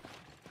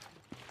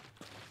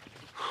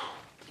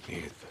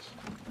 Needed this.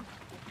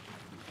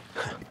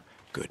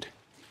 Good.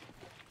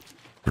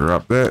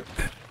 Drop that.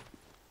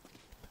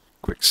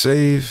 Quick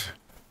save.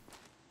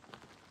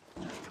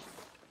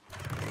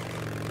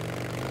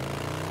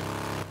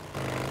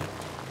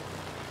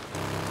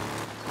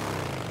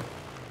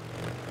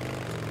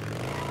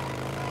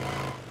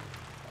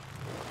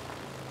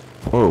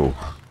 Whoa.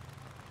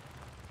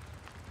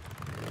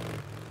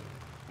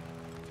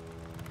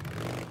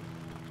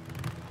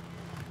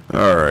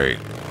 All right.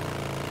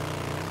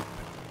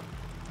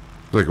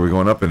 Look, we're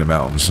going up in the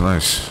mountains.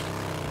 Nice. All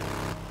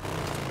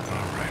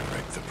right,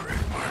 Rick the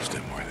Brick.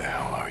 Marsden, where the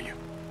hell are you?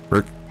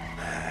 Rick?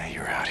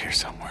 You're out here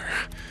somewhere.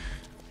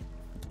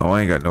 Oh,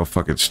 I ain't got no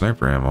fucking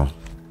sniper ammo.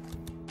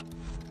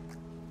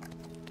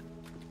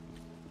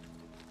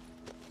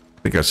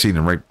 I think I seen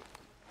him right.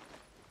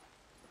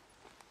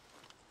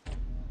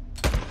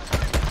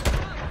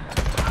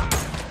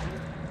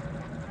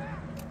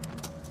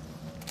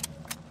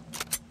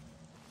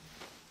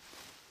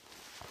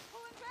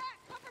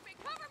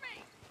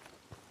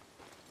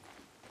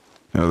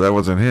 No, that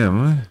wasn't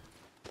him.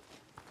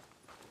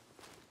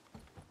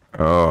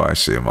 Oh, I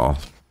see them all.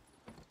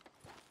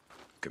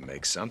 Could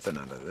make something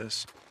out of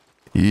this.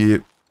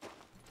 Yep.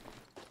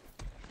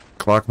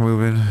 Clock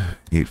moving.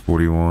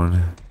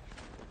 8:41.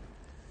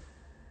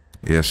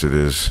 Yes, it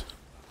is.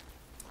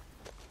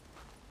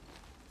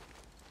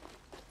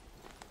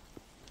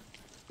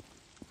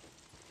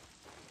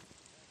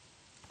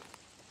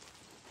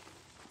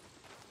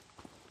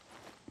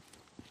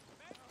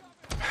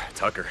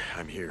 Tucker,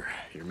 I'm here.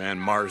 Your man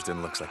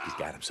Marsden looks like he's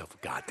got himself a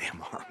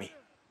goddamn army.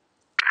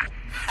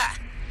 Ha!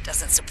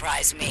 Doesn't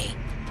surprise me.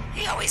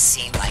 He always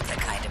seemed like the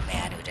kind of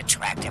man who'd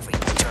attract every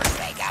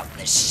dirtbag out in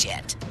the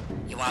shit.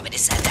 You want me to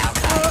send out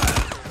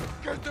guys?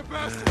 Get the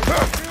bastard!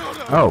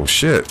 Oh,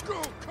 shit.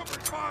 Go, cover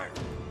fire!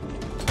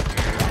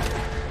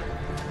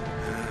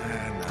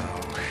 No,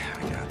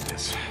 I got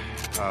this.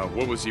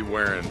 What was he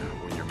wearing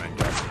when your men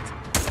got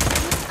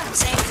it?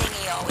 Same thing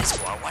he always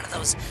wore. One of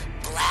those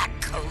black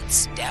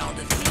coats down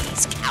to the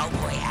knees,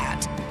 cowboy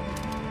hat.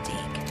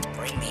 Deke,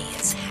 bring me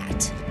his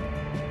hat.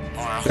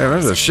 Yeah,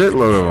 there's a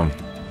shitload of them.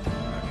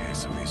 Okay,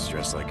 so he's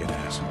dressed like an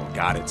asshole.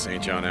 Got it,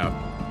 St. John out.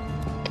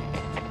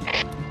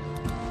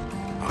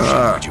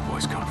 Oh, shit, where'd you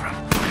boys come from?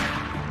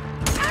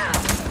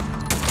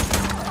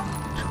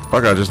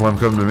 Fuck, I just let him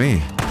come to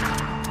me.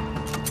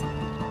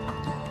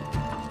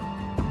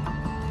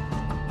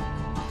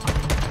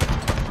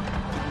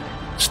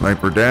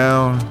 Sniper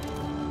down.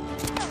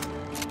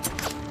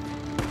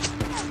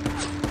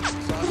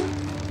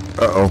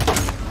 Uh-oh.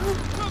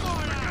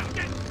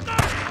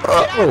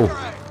 Uh-oh.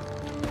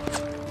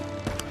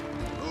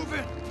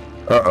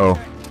 Uh-oh.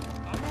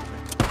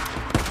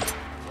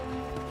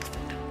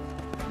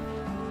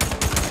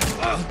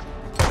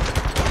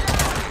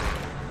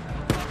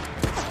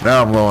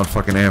 Now I'm low on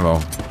fucking ammo.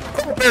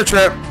 Oh, bear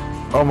trap!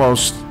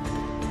 Almost.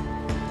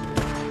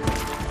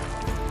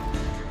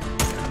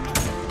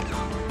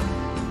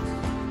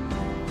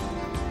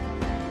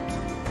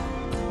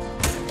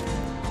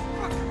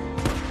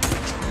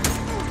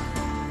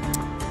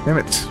 Damn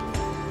it.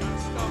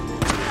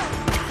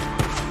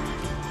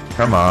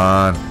 Come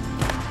on.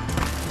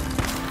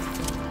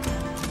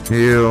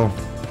 Heal.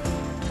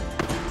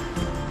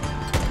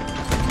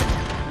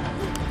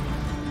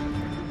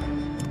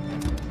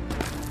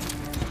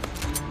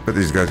 But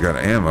these guys got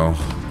ammo.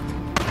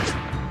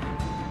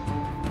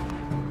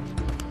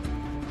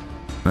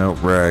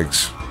 Nope,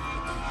 rags.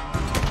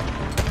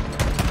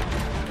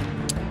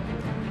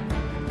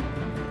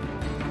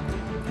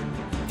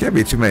 Can't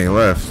be too many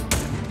left.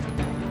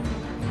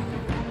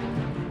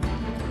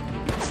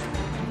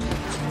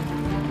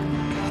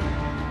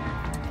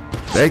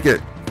 Take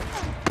it.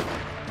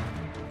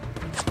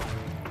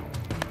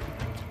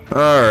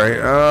 Alright,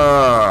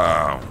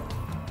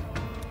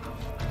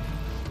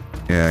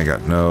 yeah, I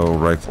got no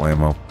rifle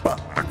ammo. Fuck.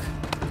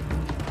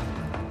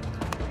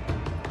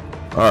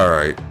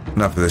 Alright,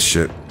 enough of this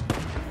shit.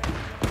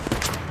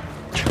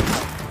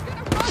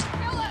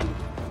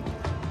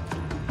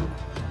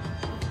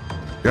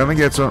 Gonna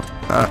get some.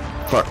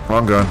 Ah, fuck,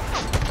 wrong gun.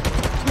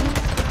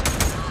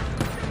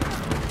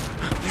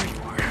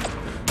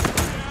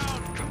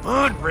 Come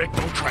on, Rick,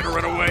 don't try to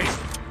run away.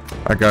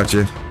 I got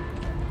you.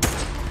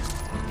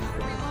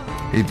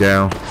 He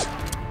down.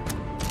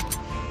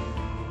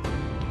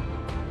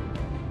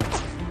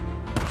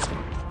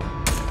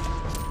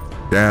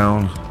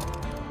 Down.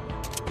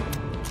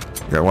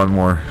 Got one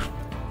more.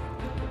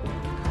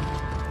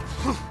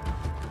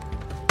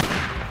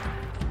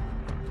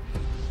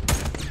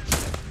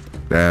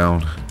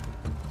 Down.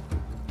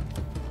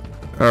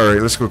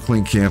 Alright, let's go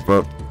clean camp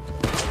up.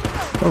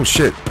 Oh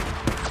shit.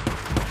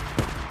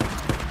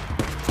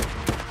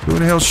 Who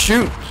the hell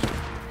shoot?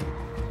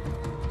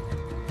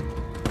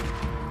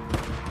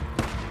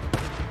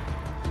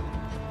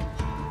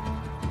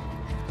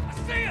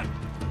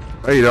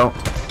 Oh, you don't.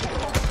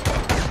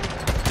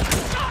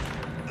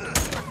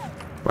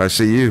 I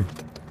see you.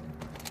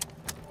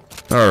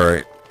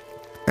 Alright.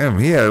 Damn,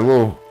 he had a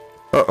little...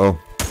 Uh-oh.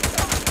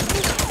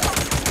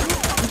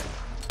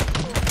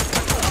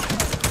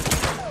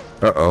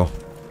 Uh-oh.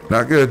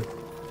 Not good.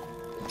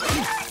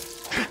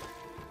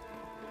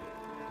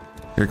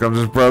 Here comes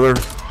his brother.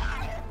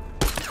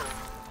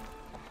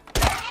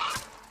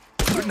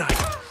 Good night.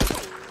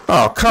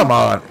 Oh, come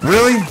on.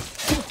 Really?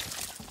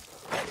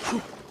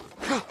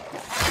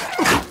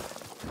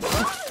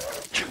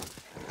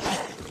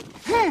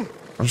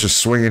 I'm just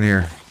swinging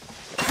here.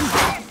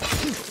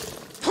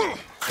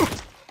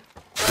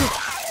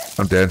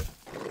 I'm dead.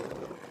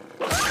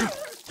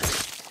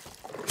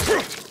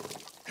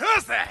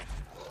 How's that?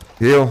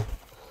 Heal.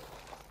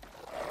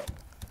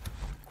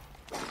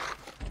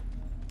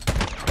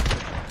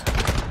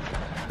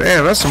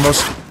 Damn, that's the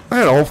most... I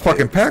had a whole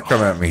fucking pack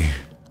come at me.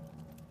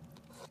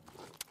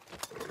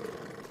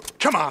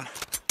 Come on.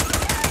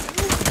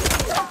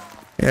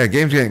 Yeah,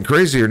 game's getting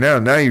crazier now.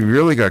 Now you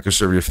really got to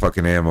conserve your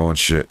fucking ammo and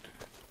shit.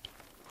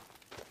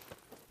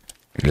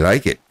 You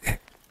like it?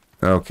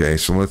 Okay,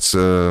 so let's,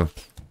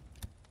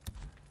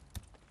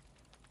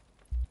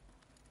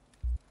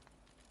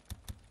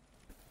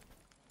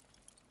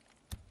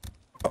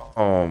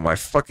 Oh, my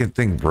fucking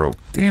thing broke.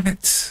 Damn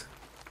it.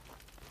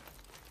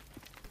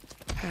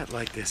 Hat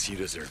like this, you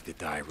deserve to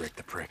die, Rick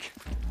the Prick.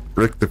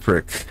 Rick the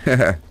Prick.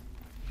 Might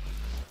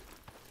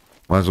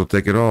as well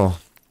take it all.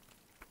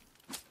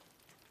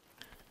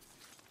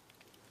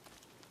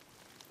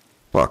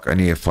 Fuck, I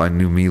need to find a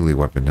new melee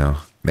weapon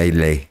now.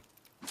 Melee.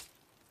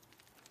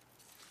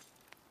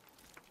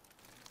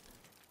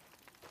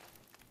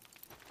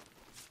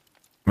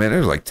 Man,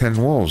 there's like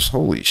 10 wolves.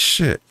 Holy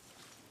shit.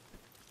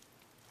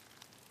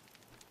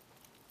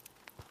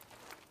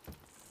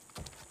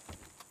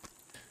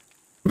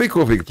 It'd be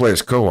cool if we could play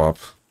as co-op.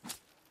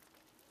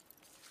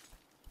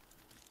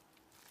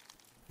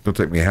 It'll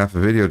take me half a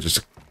video just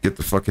to get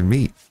the fucking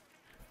meat.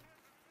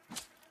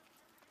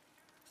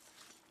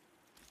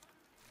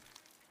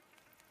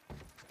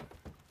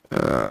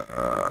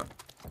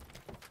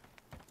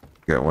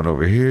 Got one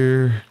over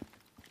here.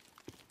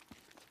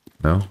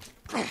 No?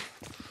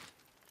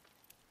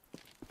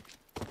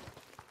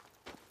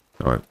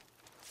 Alright.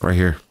 Right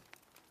here.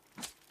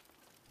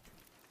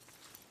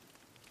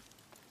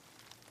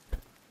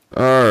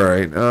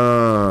 Alright,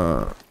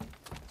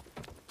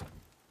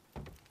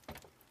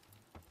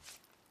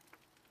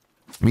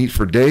 meat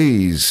for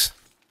days.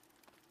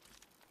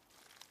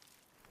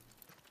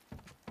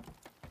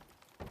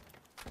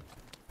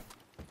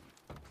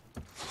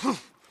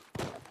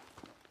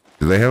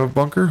 Do they have a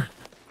bunker?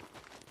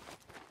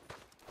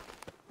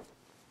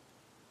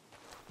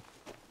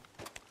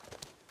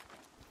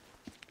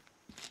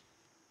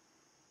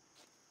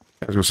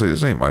 I was gonna say,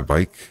 this ain't my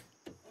bike.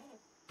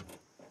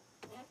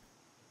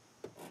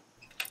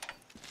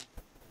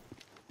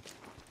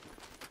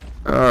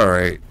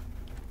 Alright.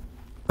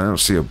 I don't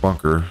see a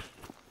bunker.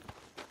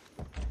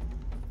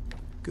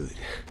 Good.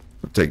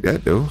 I'll take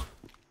that, though.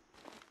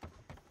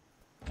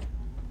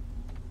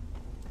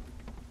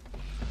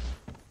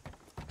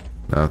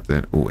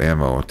 Nothing. Ooh,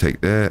 ammo. I'll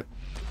take that.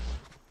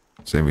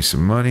 Save me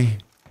some money.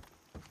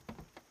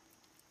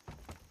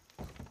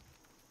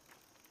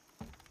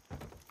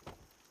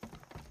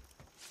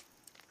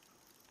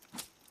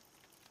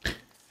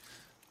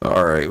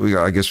 Alright,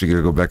 I guess we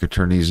gotta go back and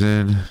turn these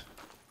in.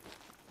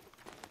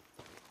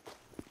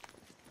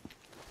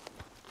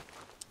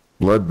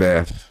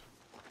 Bloodbath.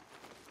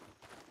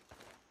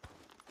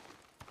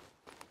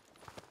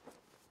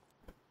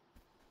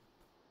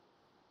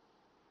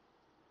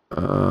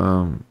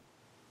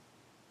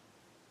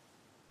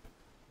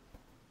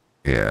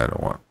 Yeah,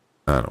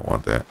 I don't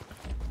want that.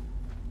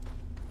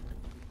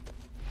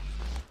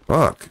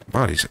 Fuck,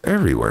 bodies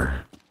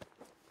everywhere.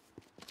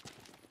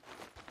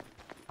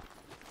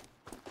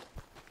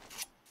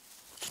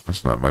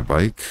 That's not my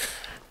bike.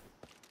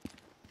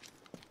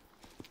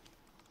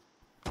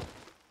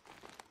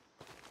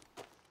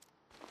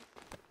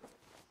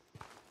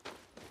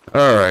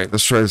 Alright,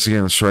 let's try this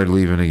again. Let's try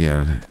leaving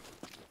again.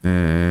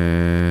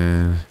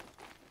 And...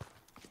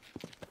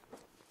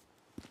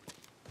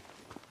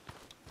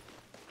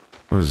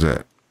 what is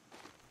that?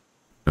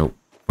 Nope.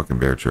 Fucking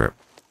bear trap.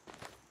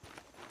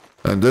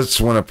 And this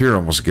one up here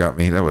almost got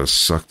me. That would have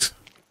sucked.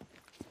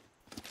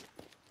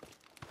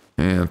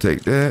 And I'll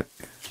take that.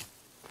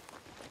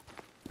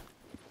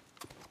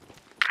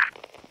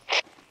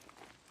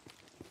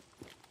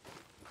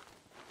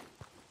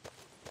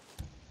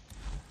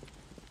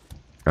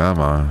 Come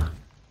on.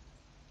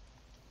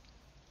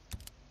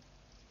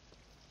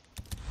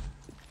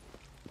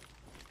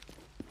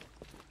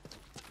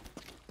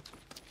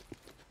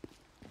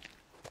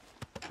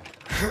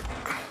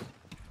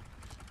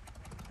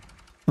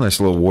 Nice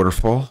little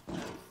waterfall.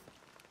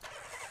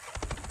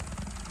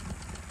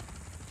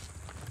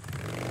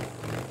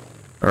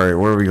 Alright,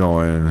 where are we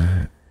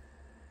going?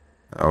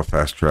 Oh,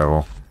 fast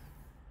travel.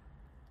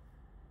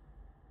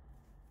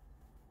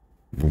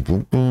 Boom,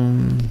 boom,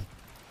 boom.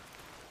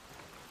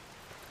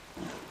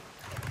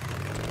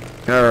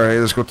 Alright,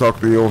 let's go talk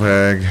to the old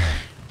hag.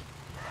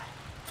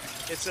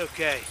 It's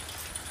okay.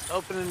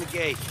 Opening the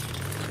gate.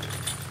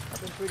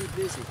 I've been pretty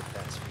busy the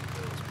past few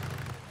days.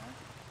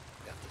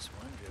 Got this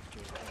one drifter.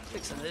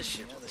 Fixing this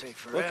shit will take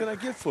forever. What can I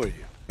get for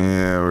you?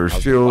 Yeah, we're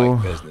How's still... your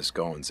bike business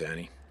going,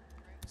 Zanny?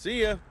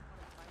 See ya.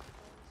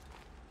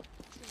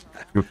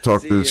 Go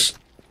talk to this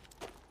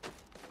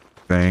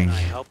thing. Can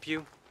I help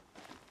you?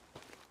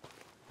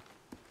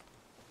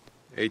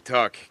 Hey,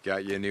 Tuck,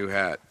 got you a new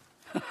hat.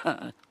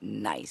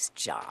 Nice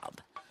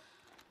job.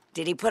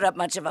 Did he put up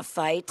much of a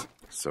fight?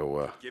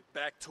 So, Get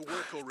back to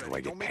work already. do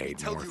I get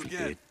paid more if you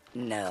did?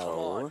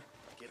 No.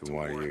 Then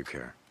why do you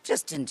care?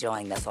 Just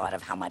enjoying the thought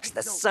of how much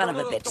the son of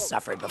a bitch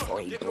suffered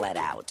before he bled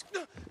out.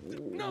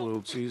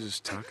 Well, Jesus,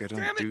 Tuck, I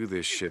don't do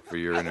this shit for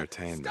your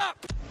entertainment.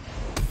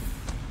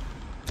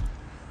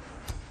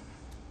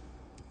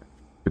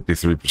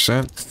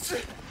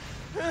 53%.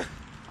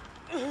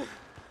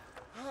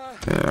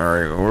 Alright,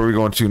 where are we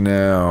going to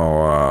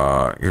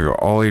now? You go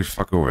all the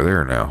fuck over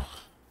there now.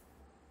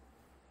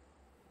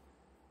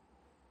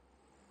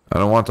 I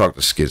don't want to talk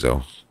to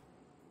Schizo.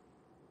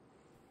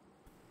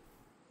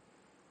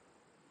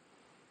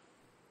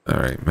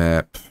 Alright,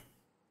 map.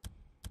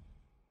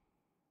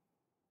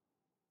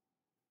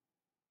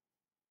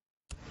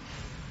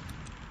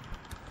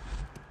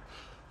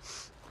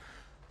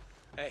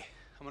 Hey,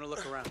 I'm gonna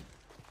look around.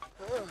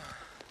 What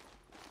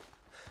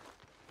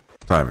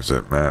time is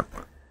it, map?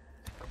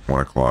 1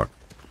 o'clock.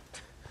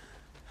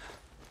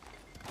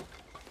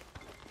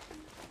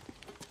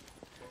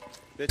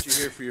 Bet you're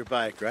here for your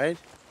bike, right?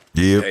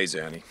 Yep. Hey,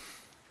 Zanny.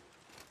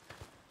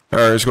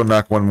 Alright, let's go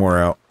knock one more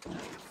out.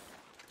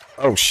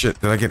 Oh shit,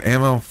 did I get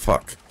ammo?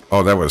 Fuck.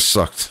 Oh, that would've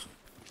sucked.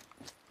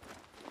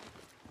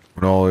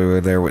 Went all the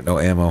way there with no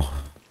ammo.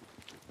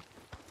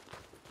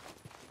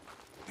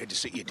 Good to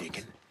see you,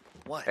 Deacon.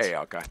 What? Hey,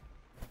 Alki.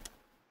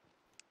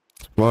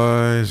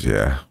 Supplies,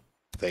 yeah.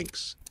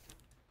 Thanks.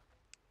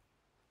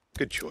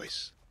 Good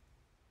choice.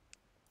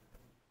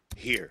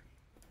 Here,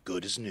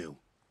 good as new.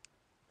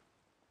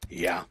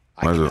 Yeah,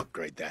 I Might as can well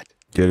upgrade that.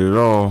 get it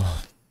all.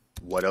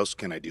 What else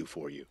can I do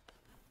for you?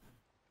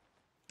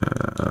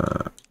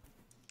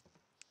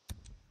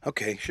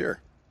 Okay,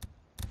 sure.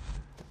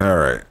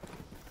 Alright.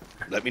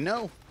 Let me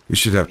know. You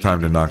should have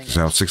time to knock this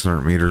out.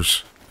 600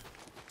 meters.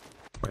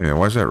 Wait a minute,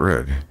 why is that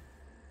red?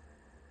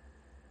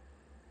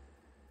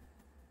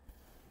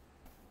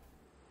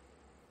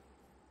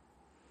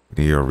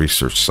 NERO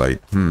research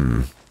site.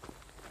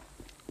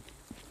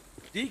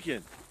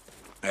 Deacon.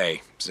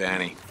 Hey,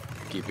 Zanny.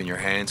 Keeping your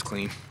hands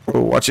clean?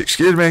 Oh, watch it.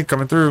 Excuse me,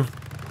 coming through.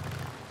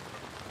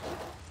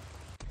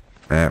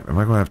 Am I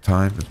going to have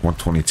time? It's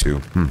 122.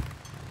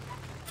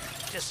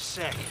 Just a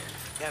sec.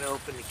 Gotta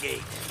open the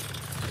gate.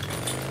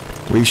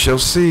 We shall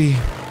see.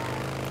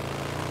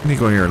 I need to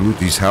go in here and loot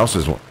these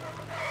houses. Why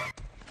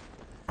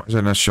is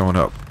that not showing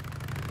up?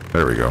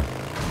 There we go.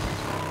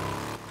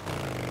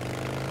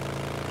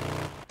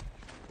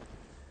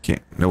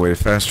 Can't. No way to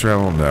fast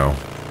travel? No.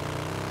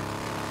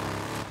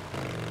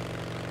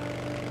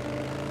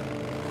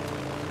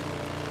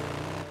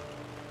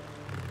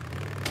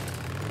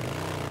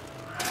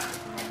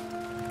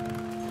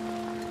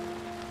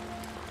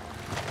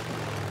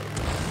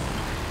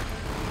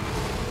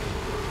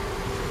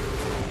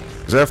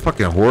 Is that a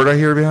fucking horde I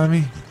hear behind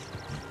me?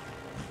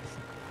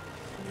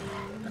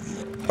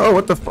 Oh,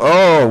 what the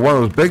oh, one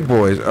of those big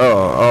boys.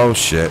 Oh,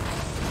 shit.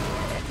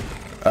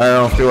 I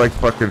don't feel like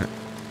fucking...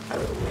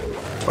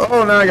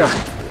 Oh, now I got...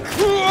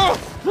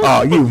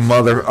 Oh, you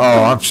mother...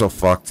 Oh, I'm so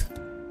fucked.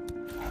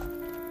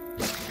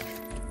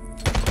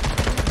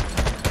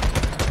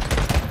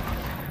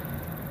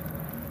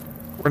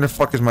 Where the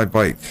fuck is my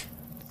bike?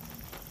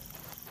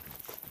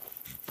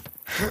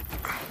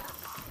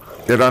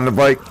 Get on the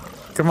bike.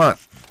 Come on.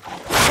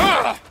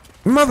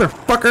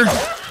 Motherfucker!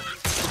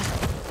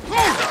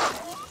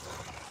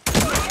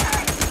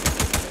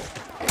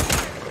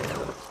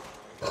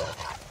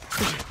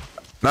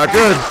 Not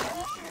good.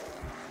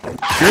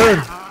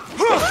 Good.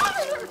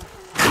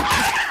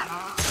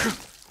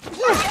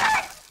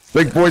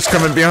 Big boy's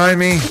coming behind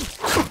me.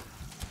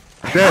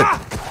 Dead.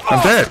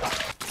 I'm dead.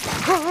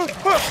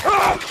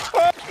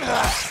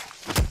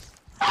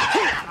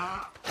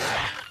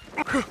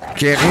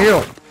 Can't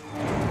heal.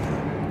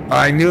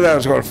 I knew that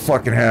was going to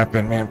fucking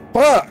happen, man.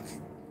 Fuck.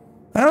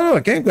 I don't know.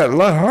 The game got a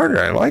lot harder.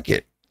 I like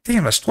it.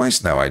 Damn, that's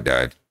twice now I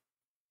died.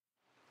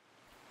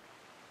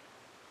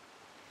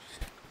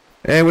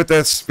 And with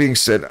that being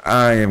said,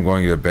 I am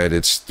going to bed.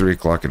 It's 3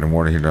 o'clock in the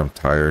morning here and I'm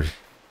tired.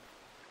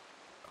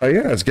 Oh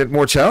yeah, it's getting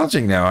more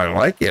challenging now. I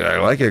like it. I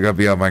like it. I gotta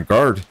be on my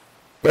guard.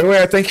 By the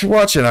way, I thank you for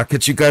watching. I'll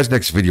catch you guys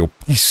next video.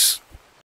 Peace.